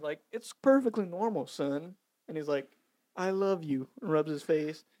back in. He's like, "It's perfectly normal, son." And he's like, "I love you." And rubs his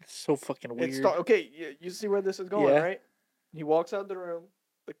face. It's so fucking weird. Okay, you see where this is going, Yeah. right? He walks out the room.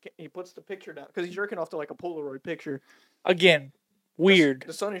 He puts the picture down because he's jerking off to like a Polaroid picture. Again, weird.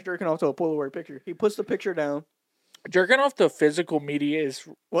 The son is jerking off to a Polaroid picture. He puts the picture down. Jerking off to physical media is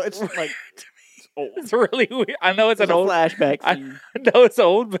it's like it's really weird. I know it's an old flashback. I know it's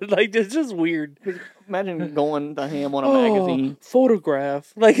old, but like it's just weird. Imagine going to ham on a magazine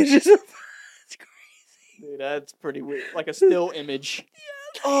photograph. Like it's just it's crazy. Dude, that's pretty weird. Like a still image.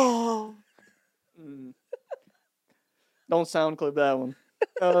 Yeah. Oh. Don't sound clip that one.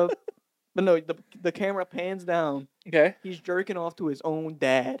 But no, the camera pans down. Okay. He's jerking off to his own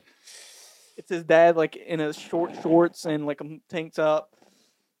dad. It's his dad, like, in a short shorts and, like, a tank top.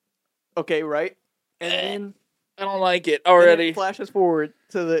 Okay, right? And then... I don't like it already. It flashes forward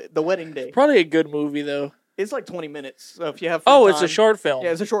to the wedding day. Probably a good movie, though. It's like 20 minutes. So if you have it's a short film.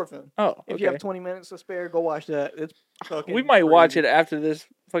 Yeah, it's a short film. Oh, okay. If you have 20 minutes to spare, go watch that. It's fucking we might crazy. watch it after this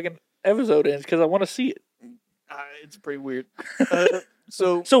fucking episode ends because I want to see it. It's pretty weird.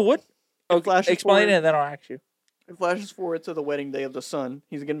 So what? Flashes explain forward, it and then I'll ask you. It flashes forward to the wedding day of the son.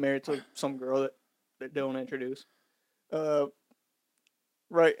 He's getting married to some girl that they don't introduce.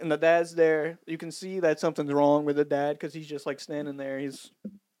 Right, and the dad's there. You can see that something's wrong with the dad because he's just like standing there. He's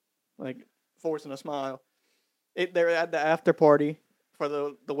like forcing a smile. They're at the after party for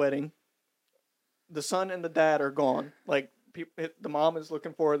the wedding. The son and the dad are gone. Like the mom is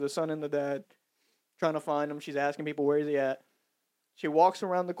looking for the son and the dad, trying to find him. She's asking people, where is he at? She walks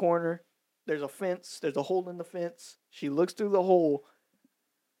around the corner. There's a fence. There's a hole in the fence. She looks through the hole.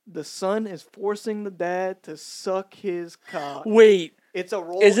 The son is forcing the dad to suck his cock. Wait. It's a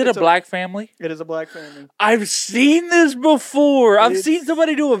role. Is it a black family? It is a black family. I've seen this before. I've seen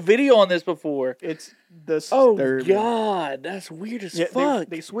somebody do a video on this before. It's disturbing. Oh, God. That's weird as fuck.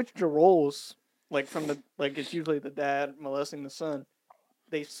 They switched the roles. Like, it's usually the dad molesting the son.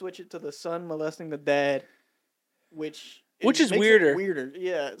 They switch it to the son molesting the dad, which is weirder. Weirder.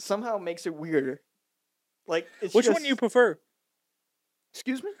 Yeah, somehow makes it weirder. Like, Which one do you prefer?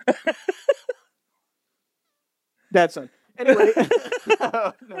 Excuse me? Dad's son. Anyway.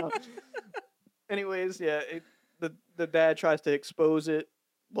 No. Anyways, yeah, the dad tries to expose it.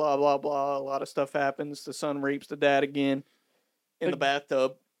 Blah, blah, blah. A lot of stuff happens. The son rapes the dad again in the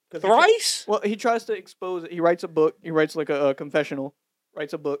bathtub. Thrice? He tries to expose it. He writes a book. He writes like a confessional.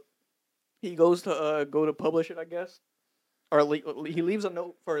 Writes a book. He goes to go to publish it, I guess. Or he leaves a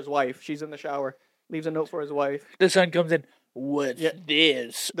note for his wife. She's in the shower. Leaves a note for his wife. The son comes in. What's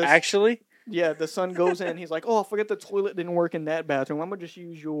this? Actually? Yeah, the son goes in. He's like, oh, I forget the toilet didn't work in that bathroom. I'm going to just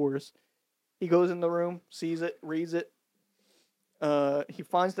use yours. He goes in the room, sees it, reads it. He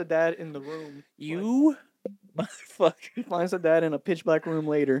finds the dad in the room. You motherfucker. He finds the dad in a pitch black room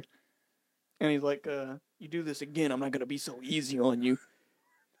later. And he's like, you do this again, I'm not going to be so easy on you.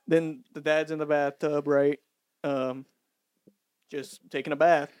 Then the dad's in the bathtub, right? Just taking a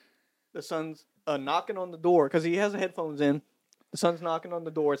bath. The son's knocking on the door because he has the headphones in. The son's knocking on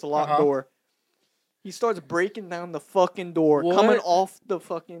the door. It's a locked door. He starts breaking down the fucking door, coming off the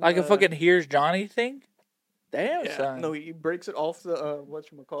fucking... Like a fucking Here's Johnny thing? Damn, yeah, son. No, he breaks it off the,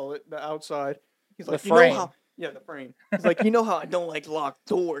 whatchamacallit, the outside. He's like, the frame. The frame. He's like, you know how I don't like locked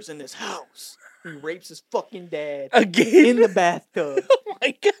doors in this house. He rapes his fucking dad. Again? In the bathtub. Oh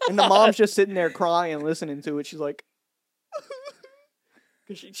my God. And the mom's just sitting there crying, listening to it. She's like...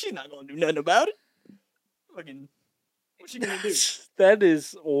 Because she's not going to do nothing about it. Fucking... What's she going to do? That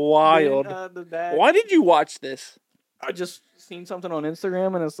is wild. Then, the dad, why did you watch this? I just seen something on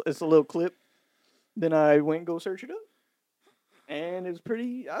Instagram, and it's a little clip. Then I went and go search it up. And it's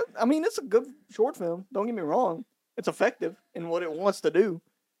pretty... I mean, it's a good short film. Don't get me wrong. It's effective in what it wants to do.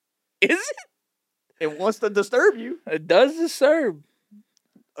 Is it? It wants to disturb you. It does disturb.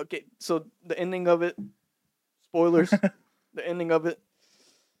 Okay, so the ending of it... Spoilers. The ending of it...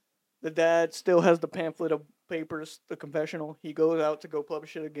 The dad still has the pamphlet of papers, the confessional. He goes out to go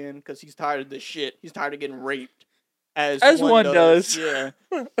publish it again because he's tired of this shit. He's tired of getting raped. As one does. Yeah.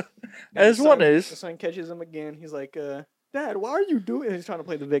 And As one is. The son catches him again. He's like, Dad, why are you doing this? He's trying to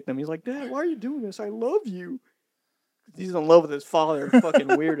play the victim. He's like, Dad, why are you doing this? I love you. He's in love with his father, fucking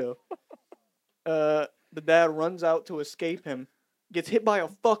weirdo. The dad runs out to escape him, gets hit by a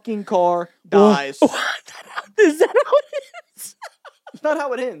fucking car, dies. What? Is that how it is? It's not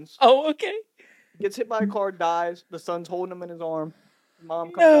how it ends. Oh, okay. Gets hit by a car, dies. The son's holding him in his arm.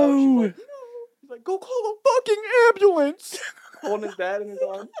 Mom comes out. She's like, no. He's like, go call a fucking ambulance. Holding his dad in his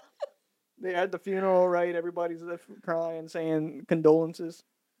arm. They had the funeral, right? Everybody's crying, saying condolences.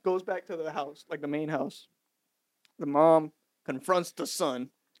 Goes back to the house, like the main house. The mom confronts the son.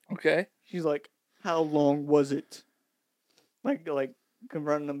 Okay. She's like, how long was it? Like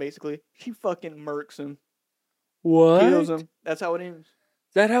confronting him basically. She fucking murks him. What? Kills him. That's how it ends.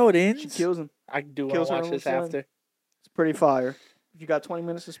 Is that how it ends? She kills him. I do want Kills to her watch own this son. after. It's pretty fire. If you got 20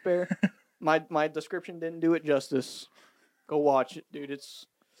 minutes to spare, my description didn't do it justice. Go watch it, dude. It's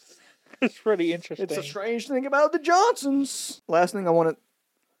pretty interesting. It's a strange thing about the Johnsons. Last thing I want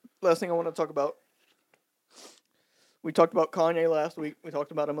to talk about. We talked about Kanye last week. We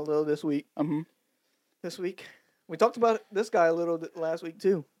talked about him a little this week. This week. We talked about this guy a little last week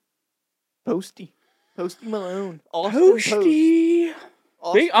too. Posty Malone. Posty.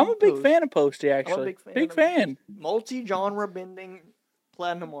 I'm a big Post. fan of Posty, actually. I'm a big fan. Big fan. Multi-genre bending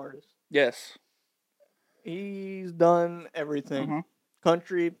platinum artist. Yes. He's done everything.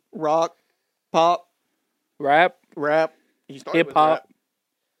 Country, rock, pop, rap. He started hip hop.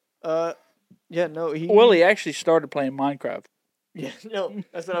 Yeah, no, he actually started playing Minecraft. Yeah, no,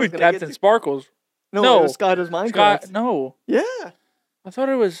 that's what I was With gonna Captain get to. Sparkles. No, it was Sky Does Minecraft. No. Yeah. I thought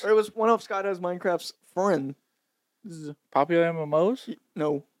it was... Or it was one of Sky Does Minecraft's friend. Popular MMOs?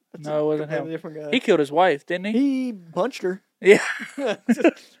 No. No, it wasn't him. Different guy. He killed his wife, didn't he? He punched her. Yeah.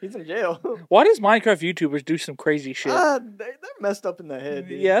 He's in jail. Why does Minecraft YouTubers do some crazy shit? They're messed up in the head,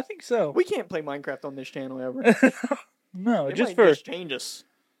 dude. Yeah, I think so. We can't play Minecraft on this channel ever. No, It just might for... just change us.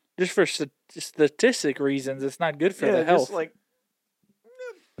 Just for statistic reasons, it's not good for the health. Just like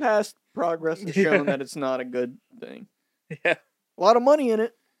past progress has shown that it's not a good thing. Yeah. A lot of money in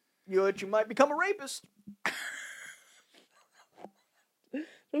it. You might become a rapist.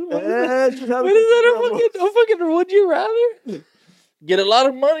 What is that? A fucking would you rather? Get a lot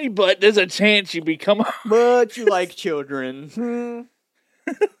of money, but there's a chance you become a... But you like children.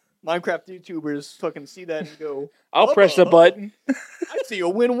 Minecraft YouTubers fucking see that and go, I'll press the button. I see a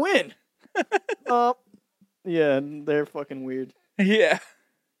win-win. Yeah, they're fucking weird. Yeah.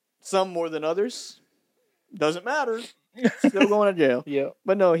 Some more than others. Doesn't matter. Still going to jail. Yeah.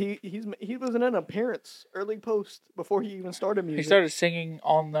 But no, he was in an appearance early post before he even started music. He started singing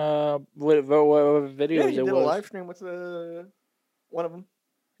on the what videos yeah, he it did was. a live stream with one of them.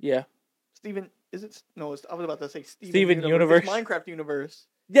 Yeah. Steven, is it? No, I was about to say Steven Universe. It's Minecraft Universe.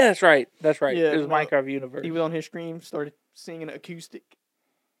 Yeah, that's right. That's right. Yeah, it was Minecraft Universe. He was on his stream, started singing acoustic,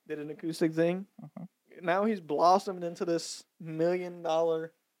 did an acoustic thing. Now he's blossomed into this $1 million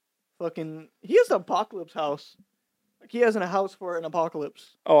fucking. He has an apocalypse house. Like he has a house for an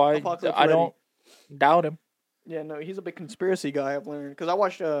apocalypse. Oh, I ready. don't doubt him. Yeah, no, he's a big conspiracy guy. I've learned because I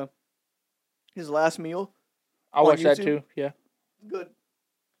watched his Last Meal. I watched that YouTube. too. Yeah. Good.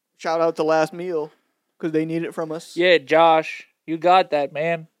 Shout out to Last Meal because they need it from us. Yeah, Josh, you got that,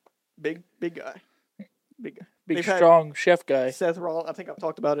 man. Big guy. Big guy. Big strong chef guy. Seth Rollins. I think I've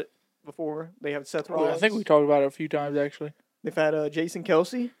talked about it before. They have Seth Rollins. I think we talked about it a few times actually. They've had Jason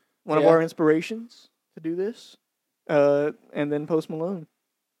Kelsey, one of our inspirations to do this, and then Post Malone.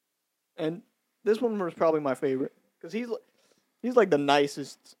 And this one was probably my favorite because he's like the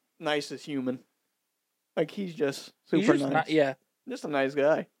nicest human. Like he's just super nice. Just a nice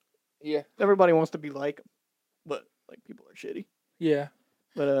guy. Yeah. Everybody wants to be like him, but like people are shitty. Yeah.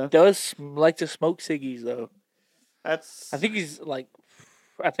 But does like to smoke ciggies though. I think he's like,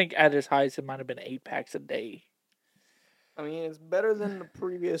 I think at his highest it might have been 8 packs a day. I mean, it's better than the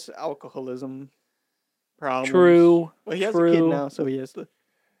previous alcoholism problems. True. Well, he has a kid now, so he has to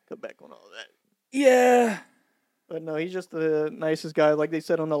cut back on all of that. Yeah. But no, he's just the nicest guy. Like they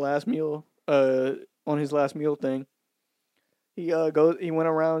said on the Last Meal, on his Last Meal thing, he went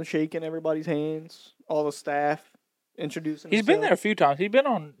around shaking everybody's hands, all the staff, introducing. He's been there a few times. He's been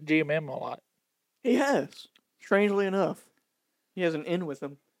on GMM a lot. He has. Strangely enough, he has an in with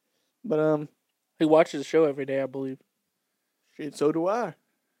him, but he watches the show every day, I believe. Shit, so do I.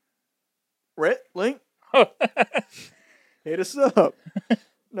 Rhett, Link, hit us up.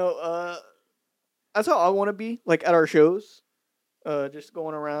 No, that's how I want to be. Like at our shows, just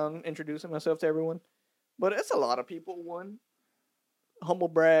going around introducing myself to everyone. But it's a lot of people. One humble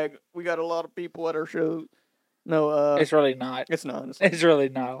brag, we got a lot of people at our shows. No, It's really not. it's not. It's really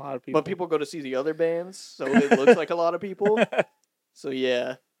not a lot of people. But people go to see the other bands, so it looks like a lot of people. So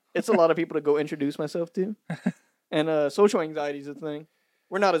yeah, it's a lot of people to go introduce myself to. And social anxiety is a thing.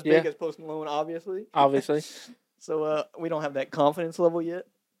 We're not as big as Post Malone, obviously. Obviously. So we don't have that confidence level yet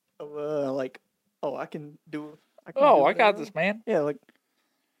of I can do. I got this, man. Yeah, like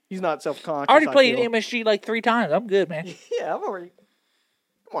he's not self-conscious. I already played MSG like 3 times. I'm good, man. Yeah, I've already.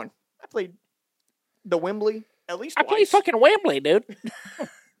 Come on, I played the Wembley at least. I played fucking Wembley, dude.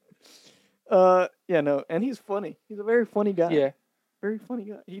 Yeah, no, and he's funny. He's a very funny guy. Yeah, very funny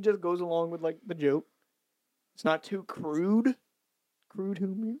guy. He just goes along with like the joke. It's not too crude. Crude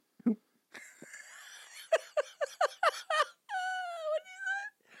humor.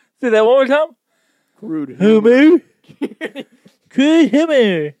 Say that one more time. Crude humor. Crude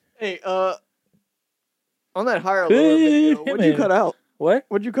humor. Hey, on that higher lower video, what'd you cut out? What?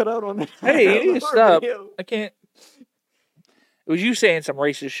 What'd you cut out on that? Hey, you need to stop. Video? I can't. It was you saying some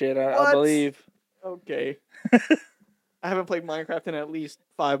racist shit, I believe. Okay. I haven't played Minecraft in at least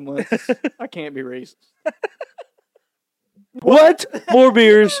 5 months. I can't be racist. What? More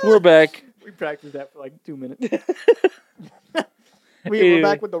beers. We're back. We practiced that for like 2 minutes. We're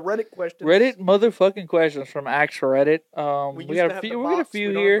back with the Reddit questions. Reddit motherfucking questions from Axe Reddit. We got a few. We got a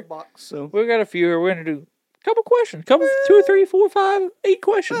few here. We got a few here. We're gonna do a couple questions. 2, 3, 4, 5, 8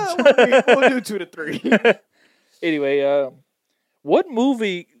 questions. We'll do 2 to 3. Anyway, what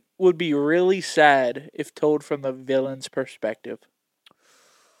movie would be really sad if told from the villain's perspective?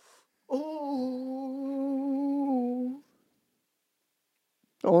 Oh,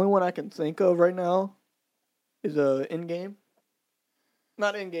 the only one I can think of right now is Endgame.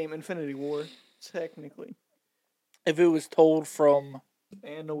 Not Endgame, Infinity War, technically. If it was told from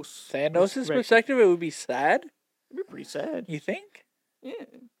Thanos' perspective, it would be sad? It'd be pretty sad. You think? Yeah.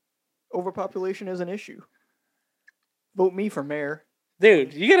 Overpopulation is an issue. Vote me for mayor.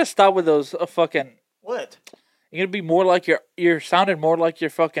 Dude, you gotta stop with those fucking... What? You're gonna be more like you're sounding more like your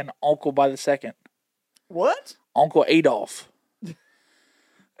fucking uncle by the second. What? Uncle Adolf.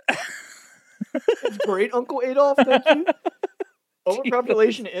 It's great, Uncle Adolf, thank you.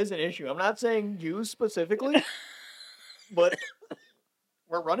 Overpopulation is an issue. I'm not saying Jews specifically, but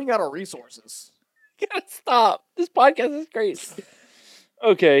we're running out of resources. You gotta stop. This podcast is great.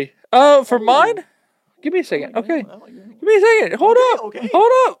 Okay. For mine? Give me a second. Okay. Give me a second. Hold up. Okay.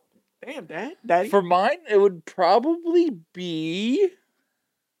 Hold up. Damn, Daddy. For mine, it would probably be...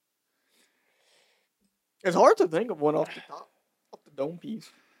 It's hard to think of one off the top, off the dome piece.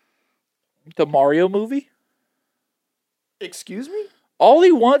 The Mario movie? Excuse me? All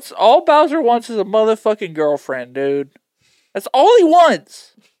Bowser wants is a motherfucking girlfriend, dude. That's all he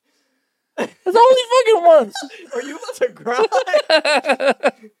wants. That's all he fucking wants. Are you about to cry?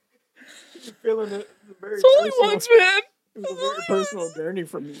 You're feeling it. That's all he wants, man. It was a very personal journey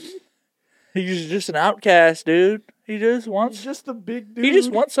for me. He's just an outcast, dude. He's just a big dude. He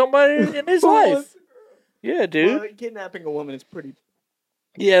just wants somebody in his life. Yeah, dude. Well, kidnapping a woman is pretty...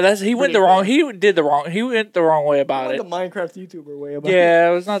 Yeah, he went the wrong way about it. The Minecraft YouTuber way about it. Yeah,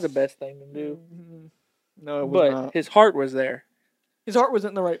 it was not the best thing to do. Mm-hmm. No, it was not. His heart was there. His heart was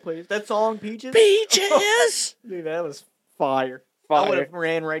in the right place. That song, Peaches? Peaches! Dude, that was fire. I would have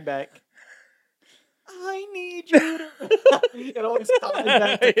ran right back. I need you to... It always ties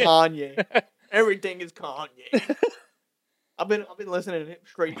back to Kanye. Everything is Kanye. I've been listening to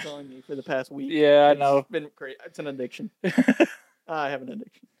straight Kanye for the past week. Yeah, I know. It's been great. It's an addiction. I have an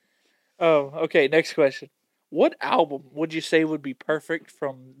addiction. Oh, okay. Next question. What album would you say would be perfect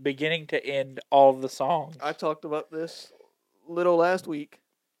from beginning to end, all of the songs? I talked about this little last week.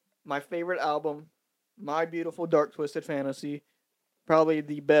 My favorite album, My Beautiful Dark Twisted Fantasy. Probably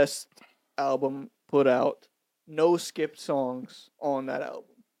the best album put out. No skipped songs on that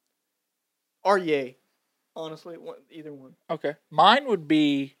album. Or yay. Honestly, either one. Okay. Mine would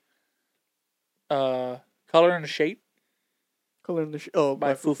be Color and the Shape. Color in the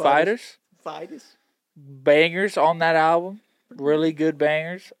by Foo Fighters. Bangers on that album. Really good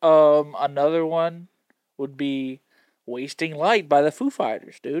bangers. Another one would be Wasting Light by the Foo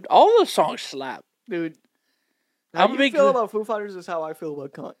Fighters, dude. All those songs slap. Dude. How you feel about Foo Fighters is how I feel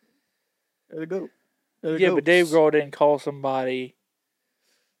about Kanye. There they go. But Dave Grohl didn't call somebody...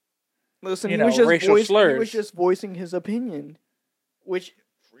 Listen, racial slurs. He was just voicing his opinion. Which...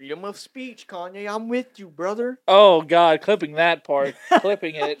 Freedom of speech, Kanye. I'm with you, brother. Oh, God. Clipping that part.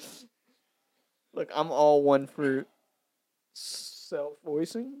 Clipping it. Look, I'm all one for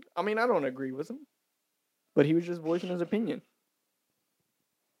self-voicing. I mean, I don't agree with him. But he was just voicing his opinion.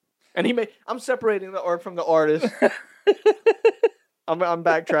 And I'm separating the art from the artist. I'm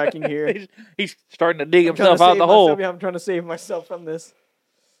backtracking here. He's starting to dig I'm trying himself to out save the hole. myself. Yeah, I'm trying to save myself from this.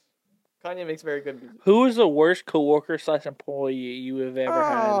 Kanye makes very good music. Who is the worst coworker / employee you have ever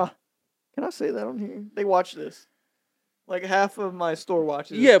had? Can I say that on here? They watch this. Like half of my store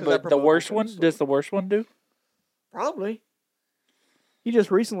watches. Yeah, this 'cause I but the promote worst this in one? store. Does the worst one do? Probably. He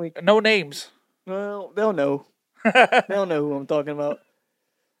just recently. No names. Well, they'll know. I They'll know who I'm talking about.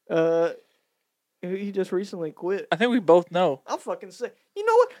 He just recently quit. think we both know. I'll fucking say. You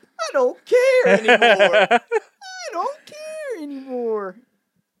know what? I don't care anymore. I don't care anymore.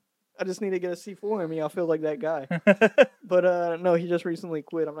 I just need to get a C4 in me. I'll feel like that guy. But no, he just recently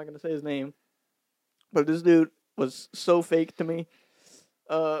quit. I'm not gonna say his name. But this dude was so fake to me.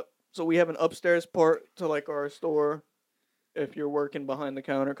 So we have an upstairs part to like our store. If you're working behind the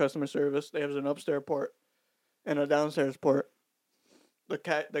counter, customer service, they have an upstairs part and a downstairs part. The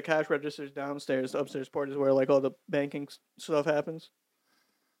cash register's downstairs. The upstairs part is where like all the banking stuff happens.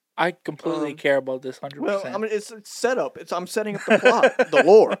 I completely care about this 100%. Well, I mean, it's set up. I'm setting up the plot, the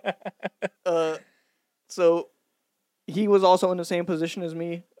lore. So he was also in the same position as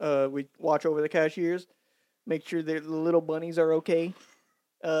me. We watch over the cashiers, make sure the little bunnies are okay.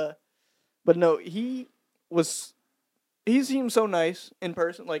 But no, he seemed so nice in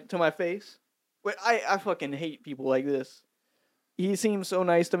person, like to my face. But I fucking hate people like this. He seemed so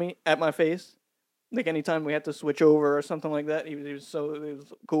nice to me at my face. Like anytime we had to switch over or something like that, he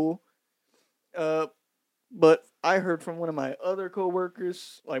was cool. But I heard from one of my other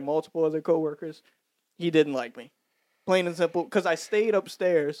coworkers, like multiple other coworkers, he didn't like me. Plain and simple, because I stayed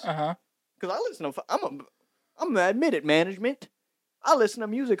upstairs. Because I listen to, I'm gonna admit it, management. I listen to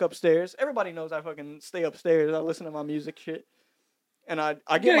music upstairs. Everybody knows I fucking stay upstairs. I listen to my music shit. And I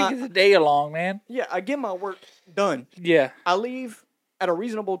get the day along, man. Yeah, I get my work done. Yeah. I leave at a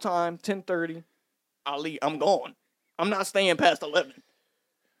reasonable time, 10:30. I leave. I'm gone. I'm not staying past 11.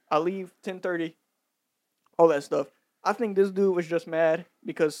 I leave 10:30. All that stuff. I think this dude was just mad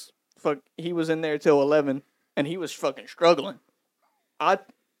because he was in there till 11 and he was fucking struggling. I'd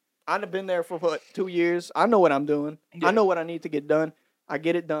have been there for 2 years. I know what I'm doing. Yeah. I know what I need to get done. I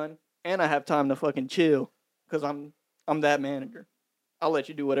get it done, and I have time to fucking chill because I'm that manager. I'll let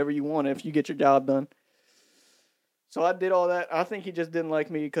you do whatever you want if you get your job done. So I did all that. I think he just didn't like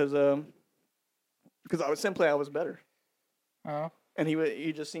me because I was better. Oh. And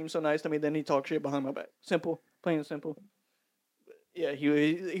he just seemed so nice to me. Then he talked shit behind my back. Simple, plain and simple. Yeah,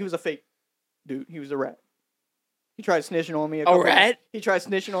 he was a fake dude. He was a rat. He tried snitching on me. He tried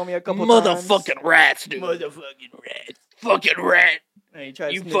snitching on me a couple times. Motherfucking rats, dude. Motherfucking rat. Fucking rat. And he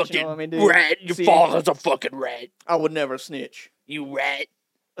tried you snitching fucking on me, dude. rat. Your father's a fucking rat. I would never snitch. You rat.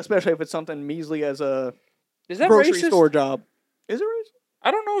 Especially if it's something measly as a Is that grocery racist? store job. Is it racist?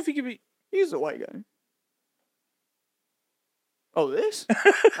 I don't know if he could be. He's a white guy. Oh, this?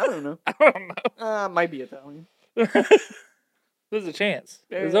 I don't know. I don't know. Might be Italian. There's a chance.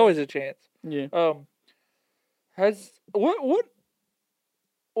 Yeah. There's always a chance. Yeah.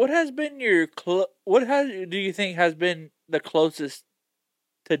 What has been your do you think has been the closest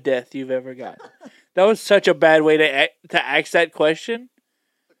to death you've ever gotten? That was such a bad way to ask that question.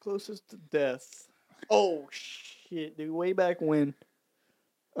 The closest to death. Oh shit, dude! Way back when,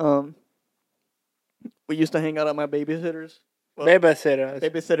 we used to hang out at my babysitter's. Well,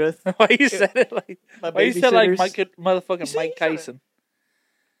 babysitters. Why you said it like? Why you said like motherfucking Mike Tyson?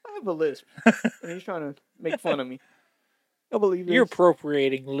 I have a lisp, and he's trying to make fun of me. I believe this. You're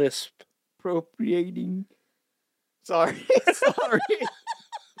appropriating lisp. Appropriating. Sorry.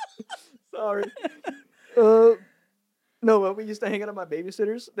 Sorry. No, we used to hang out at my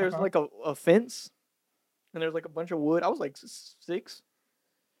babysitter's. There's like a fence, and there's like a bunch of wood. I was like 6.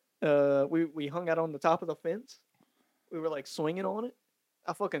 We hung out on the top of the fence. We were like swinging on it.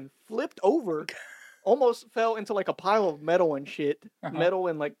 I fucking flipped over, almost fell into like a pile of metal and shit, metal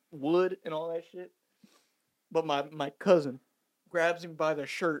and like wood and all that shit. But my cousin grabs me by the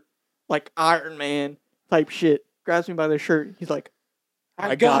shirt, like Iron Man type shit. Grabs me by the shirt. He's like,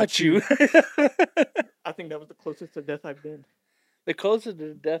 I got you. I think that was the closest to death I've been. The closest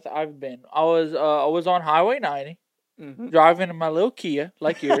to death I've been. I was on Highway 90, driving in my little Kia,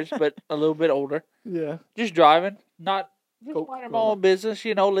 like yours, but a little bit older. Yeah. Just driving, minding my own business,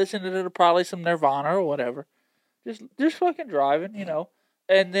 listening to probably some Nirvana or whatever. Just fucking driving,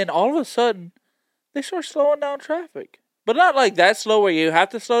 And then all of a sudden, they start slowing down traffic. But not like that slow where you have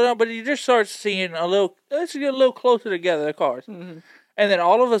to slow down, but you just start seeing let's get a little closer together, the cars. Mm-hmm. And then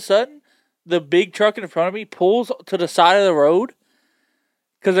all of a sudden, the big truck in front of me pulls to the side of the road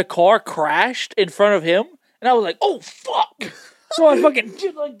because a car crashed in front of him. And I was like, oh, fuck. So I fucking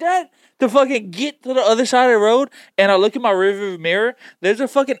did like that to fucking get to the other side of the road, and I look in my rearview mirror. There's a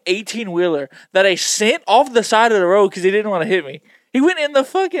fucking 18-wheeler that I sent off the side of the road because he didn't want to hit me. He went in the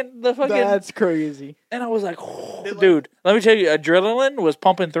fucking. That's crazy. And I was like, dude, let me tell you, adrenaline was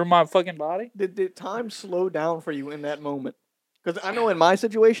pumping through my fucking body. Did time slow down for you in that moment? Because I know in my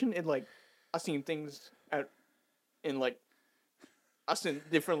situation, I seen things I seen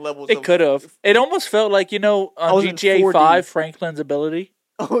different levels. It could have. It almost felt like, on GTA 5, Franklin's ability.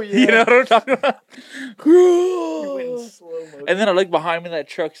 Oh, yeah. You know what I'm talking about? You went in slow motion. And then I looked behind me, that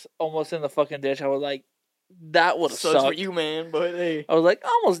truck's almost in the fucking ditch. I was like, that would have sucked. Sucks for you, man, but hey. I was like,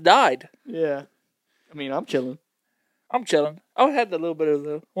 I almost died. Yeah. I mean, I'm chilling. I had a little bit of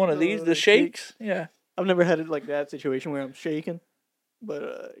the shakes. Yeah. I've never had it like that situation where I'm shaking.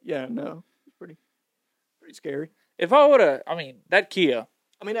 But, yeah, no. It's pretty scary. If I would have, that Kia.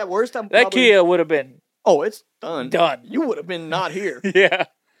 At worst, Kia would have been. Oh, it's done. Done. You would have been not here. Yeah.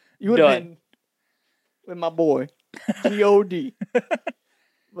 You would have been with my boy. G.O.D.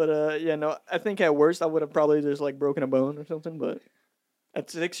 But, yeah, no, I think at worst I would have probably just, broken a bone or something. But at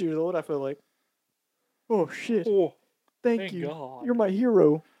 6 years old, I feel like, oh, shit. Oh, thank you. God. You're my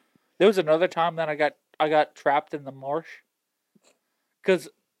hero. There was another time that I got trapped in the marsh. Because...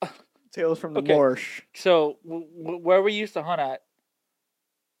 Tales from the marsh. So, where we used to hunt at.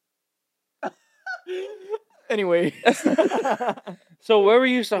 Anyway. So, where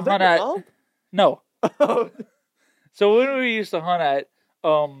we used to hunt at. Mom? No. So, when we used to hunt at,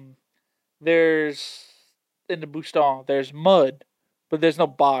 there's. In the Bouston, there's mud, but there's no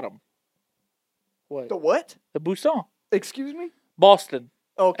bottom. What? The what? The Bouston. Excuse me? Boston.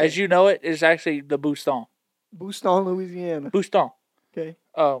 Okay. As you know it, is actually the Bouston. Bouston, Louisiana. Bouston. Okay.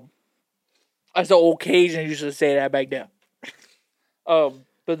 That's the old Cajun used to say that back then.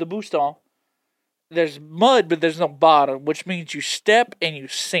 But the Bouston, there's mud, but there's no bottom, which means you step and you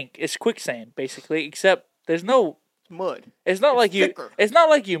sink. It's quicksand, basically, except there's no mud. It's not like thicker. It's not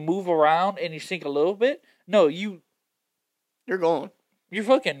like you move around and you sink a little bit. No, you're gone. You're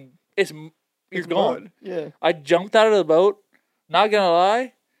fucking. You're gone. Mud. Yeah. I jumped out of the boat. Not gonna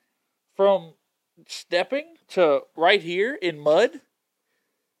lie, from stepping to right here in mud.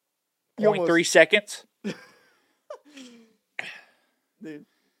 0.3 seconds. Dude.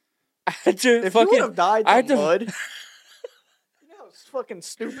 I had to if you would have died in mud, you know how fucking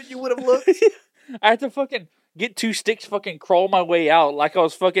stupid you would have looked? I had to fucking get 2 sticks, fucking crawl my way out like I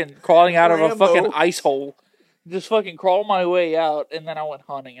was fucking crawling out of a fucking ice hole. Just fucking crawl my way out, and then I went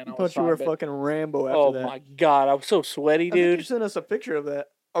hunting, and I was thought you were fucking Rambo after that. Oh my God, I was so sweaty, dude. I think you sent us a picture of that.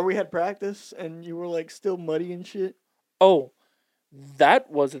 Or we had practice, and you were still muddy and shit. Oh. That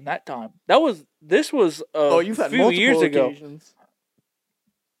wasn't that time. This was you've had few years occasions.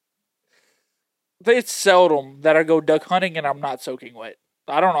 Ago. It's seldom that I go duck hunting and I'm not soaking wet.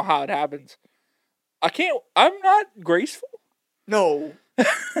 I don't know how it happens. I'm not graceful. No.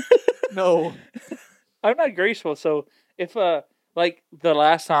 No. I'm not graceful. So if like the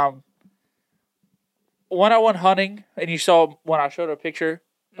last time when I went hunting and you saw when I showed a picture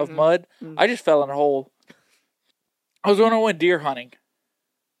of mud, I just fell in a hole. I was when I went deer hunting.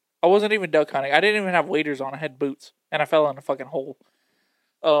 I wasn't even duck hunting. I didn't even have waders on. I had boots. And I fell in a fucking hole.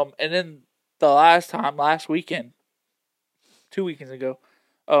 And then the last weekend, 2 weekends ago,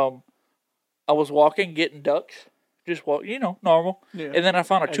 I was walking, getting ducks. Just walk, normal. Yeah. And then I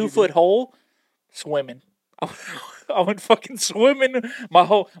found a 2-foot hole, swimming. I went fucking swimming.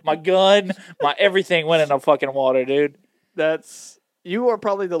 My gun, my everything went in the fucking water, dude. You are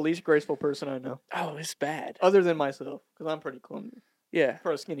probably the least graceful person I know. Oh, it's bad. Other than myself, because I'm pretty clumsy. Yeah.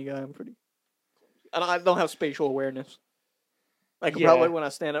 For a skinny guy, I'm pretty clumsy. And I don't have spatial awareness. Probably when I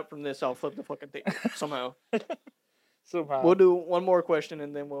stand up from this, I'll flip the fucking thing somehow. Somehow. We'll do one more question,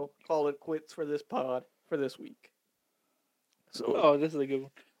 and then we'll call it quits for this pod for this week. So, this is a good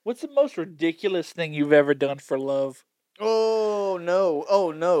one. What's the most ridiculous thing you've ever done for love? Oh, no.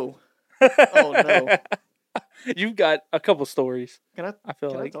 Oh, no. Oh, no. You've got a couple stories. Can I talk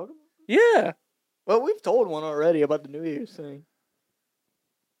about it? Yeah. Well, we've told one already about the New Year's thing.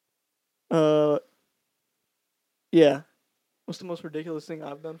 Yeah. What's the most ridiculous thing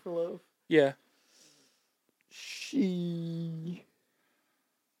I've done for love? Yeah.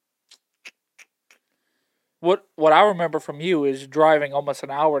 What I remember from you is driving almost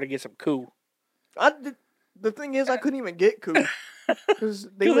an hour to get some coo. The thing is, I couldn't even get coo. Because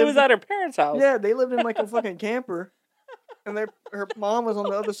it was at her parents' house. Yeah, they lived in a fucking camper. And her mom was on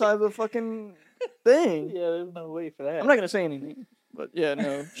the other side of the fucking thing. Yeah, there's no way for that. I'm not going to say anything. But yeah,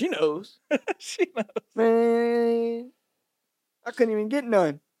 no. She knows. She knows. Man, I couldn't even get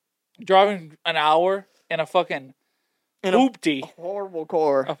none. Driving an hour in a fucking in hoopty. a horrible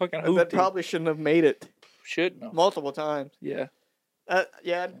car. A fucking that hoopty. probably shouldn't have made it Shouldn't have. multiple times. Yeah.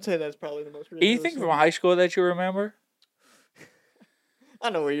 Yeah, I'd say that's probably the most ridiculous. Anything from high school that you remember? I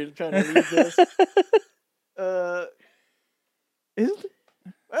know where you're trying to lead this. I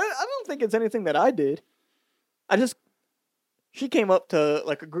don't think it's anything that I did. She came up to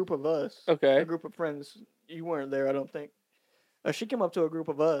like a group of us. Okay. A group of friends. You weren't there, I don't think. She came up to a group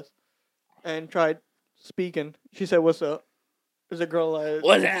of us and tried speaking. She said, "What's up?" There's a girl.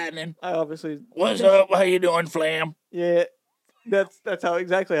 What's happening? I obviously. What's up? How you doing, Flam? Yeah, that's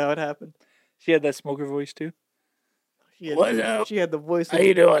exactly how it happened. She had that smoker voice too. What's up? She had the voice of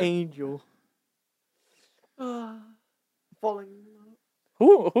an angel. Falling in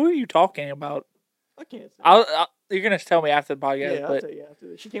love. Who are you talking about? I can't say. You're gonna tell me after the podcast. Yeah, I'll tell you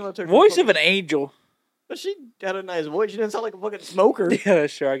after. She came up to her voice of an angel. But she had a nice voice. She didn't sound like a fucking smoker. Yeah,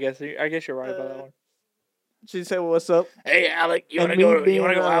 sure. I guess you're right about that one. She said, "What's up?" Hey, Alec, you wanna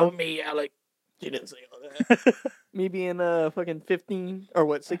go out with me, Alec? She didn't say all that. Me being fucking 15 or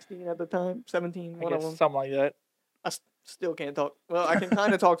what, 16 at the time, 17, one of them. Something like that. I still can't talk. Well, I can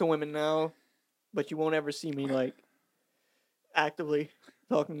kind of talk to women now, but you won't ever see me like actively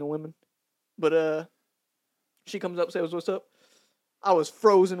talking to women. But she comes up, says, "What's up?" I was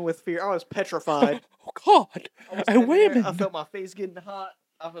frozen with fear. I was petrified. Oh God! And women. I felt my face getting hot.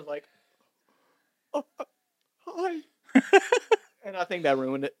 I was like, "Oh, hi," and I think that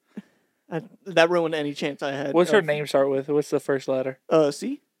ruined it. That ruined any chance I had. What's her name start with? What's the first letter?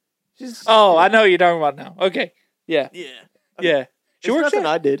 C. I know who you're talking about now. Okay. Yeah. Yeah. Yeah. She works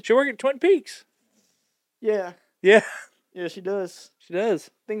I did. She worked at Twin Peaks. Yeah. Yeah. Yeah, she does. She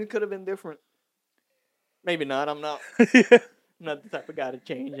does. Things could have been different. Maybe not. I'm not. Yeah. I'm not the type of guy to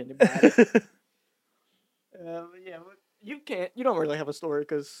change anybody. Yeah, but you can't. You don't really have a story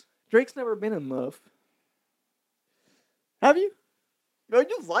because Drake's never been in love. Have you? No,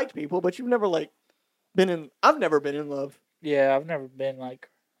 you've liked people, but you've never been in. I've never been in love. Yeah, I've never been like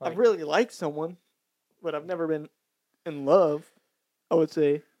I've really liked someone, but I've never been in love. I would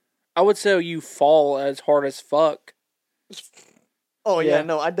say you fall as hard as fuck. Oh yeah,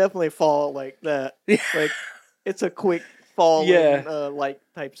 no, I definitely fall like that. Like it's a quick fall in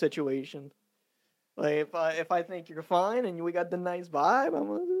type situation. Like if I think you're fine and we got the nice vibe,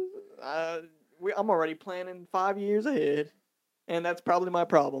 I'm already planning 5 years ahead, and that's probably my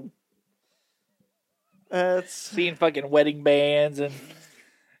problem. That's seeing fucking wedding bands and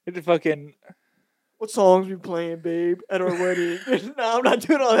fucking. What songs we playing, babe, at our wedding? No, I'm not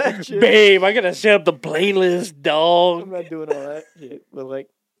doing all that shit. Babe, I gotta set up the playlist, dog. I'm not doing all that shit. But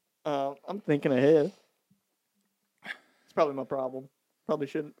I'm thinking ahead. It's probably my problem. Probably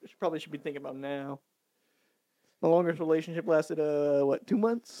should be thinking about now. My longest relationship lasted 2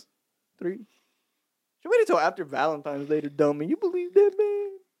 months? 3? She waited until after Valentine's Day to dump me. You believe that,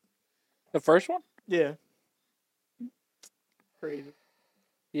 man? The first one? Yeah. Crazy.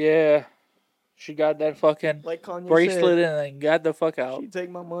 Yeah. She got that fucking bracelet and then got the fuck out. She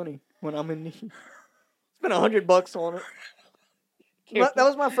take my money when I'm in need. Spent $100 on it.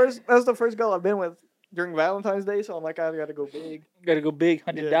 That was the first girl I've been with during Valentine's Day, so I'm like, I gotta go big. Gotta go big,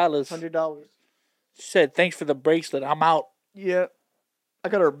 $100. $100. She said, "Thanks for the bracelet. I'm out." Yeah. I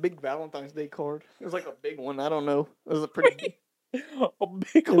got her a big Valentine's Day card. It was like a big one. I don't know. It was a pretty big. A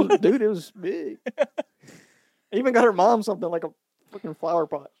big one? Dude, it was big. I even got her mom something like a fucking flower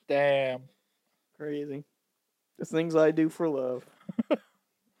pot. Damn. Crazy. The things I do for love.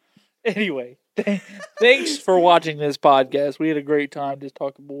 Anyway, thanks for watching this podcast. We had a great time just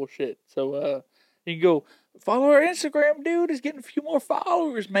talking bullshit. So, you can go follow our Instagram, dude. It's getting a few more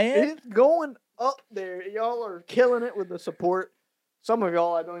followers, man. It's going up there. Y'all are killing it with the support. Some of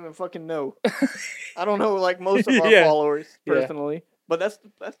y'all I don't even fucking know. I don't know most of our followers personally, but that's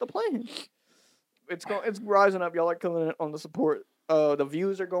the plan. It's rising up. Y'all are killing it on the support. The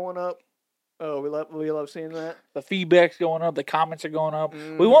views are going up. Oh, we love seeing that. The feedback's going up. The comments are going up.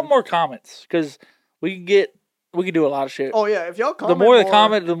 We want more comments because we can do a lot of shit. Oh yeah, if y'all comment, the more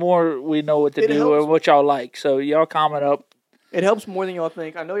comment, the more we know what to do and what y'all like. So y'all comment up. It helps more than y'all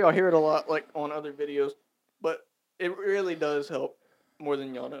think. I know y'all hear it a lot on other videos, but it really does help more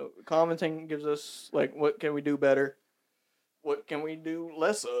than y'all know. Commenting gives us what can we do better? What can we do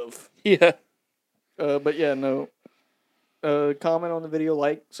less of? Yeah. But yeah, no. Comment on the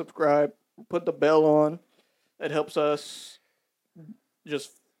video, subscribe. Put the bell on. It helps us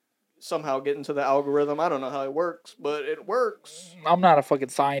just somehow get into the algorithm. I don't know how it works, but it works. I'm not a fucking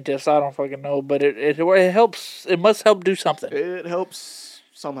scientist. I don't fucking know, but it helps. It must help do something. It helps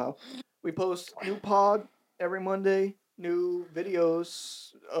somehow. We post new pod every Monday, new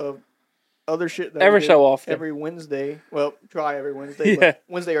videos of other shit that Every we do so often. every Wednesday. Well, try every Wednesday, Yeah. but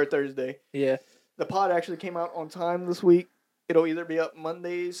Wednesday or Thursday. Yeah. The pod actually came out on time this week. It'll either be up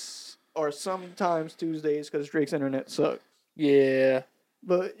Mondays or sometimes Tuesdays because Drake's internet sucks. Yeah.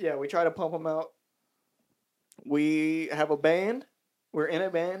 But yeah, we try to pump them out. We have a band. We're in a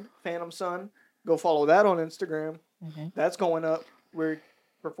band, Phantom Sun. Go follow that on Instagram. Mm-hmm. That's going up. We're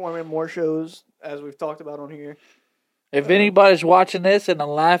performing more shows, as we've talked about on here. If anybody's watching this in the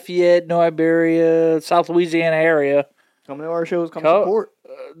Lafayette, New Iberia, South Louisiana area, come to our shows, come support.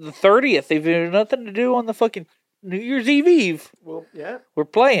 The 30th, if there's nothing to do on the fucking New Year's Eve. Well, yeah. We're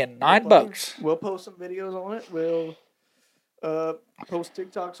playing $9. We'll post some videos on it. We'll post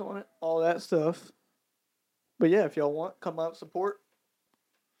TikToks on it, all that stuff. But yeah, if y'all want, come out support.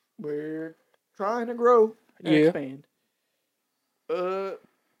 We're trying to grow and expand.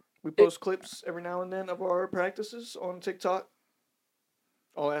 We post clips every now and then of our practices on TikTok.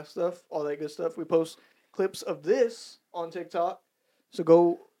 All that stuff, all that good stuff. We post clips of this on TikTok. So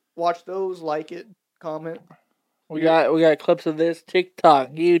go watch those, like it, comment. We got clips of this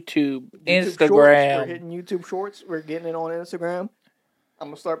TikTok, YouTube Instagram. Shorts. We're hitting YouTube Shorts. We're getting it on Instagram. I'm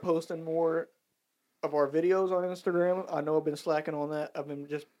gonna start posting more of our videos on Instagram. I know I've been slacking on that. I've been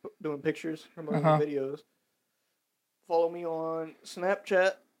just doing pictures from the videos. Follow me on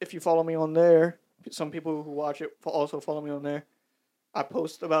Snapchat if you follow me on there. Some people who watch it also follow me on there. I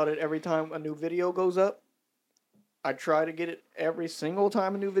post about it every time a new video goes up. I try to get it every single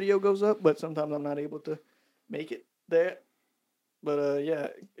time a new video goes up, but sometimes I'm not able to make it there. But yeah,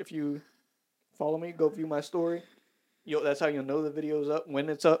 if you follow me, go view my story. That's how you'll know the video's up, when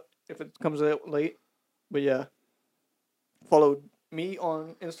it's up, if it comes out late. But yeah, follow me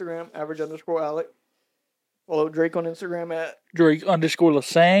on Instagram, @average_Alec. Follow Drake on Instagram at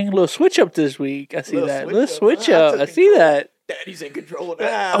Drake_Lasang. Little switch up this week. I see that. Little switch up. up. I see that. Daddy's in control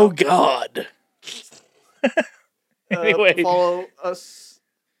now. Oh, God. Anyway. Follow us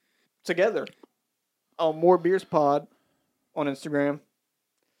together on More Beers Pod on Instagram.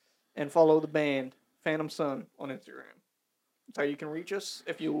 And follow the band, Phantom Sun, on Instagram. That's how you can reach us.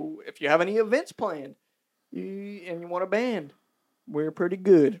 If you have any events planned and you want a band, we're pretty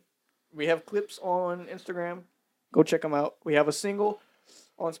good. We have clips on Instagram. Go check them out. We have a single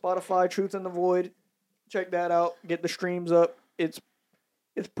on Spotify, Truth in the Void. Check that out. Get the streams up. It's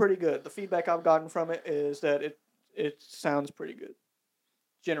pretty good. The feedback I've gotten from it is that it sounds pretty good.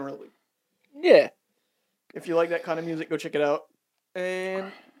 Generally. Yeah. If you like that kind of music, go check it out.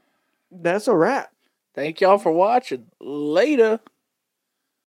 And that's a wrap. Thank y'all for watching. Later.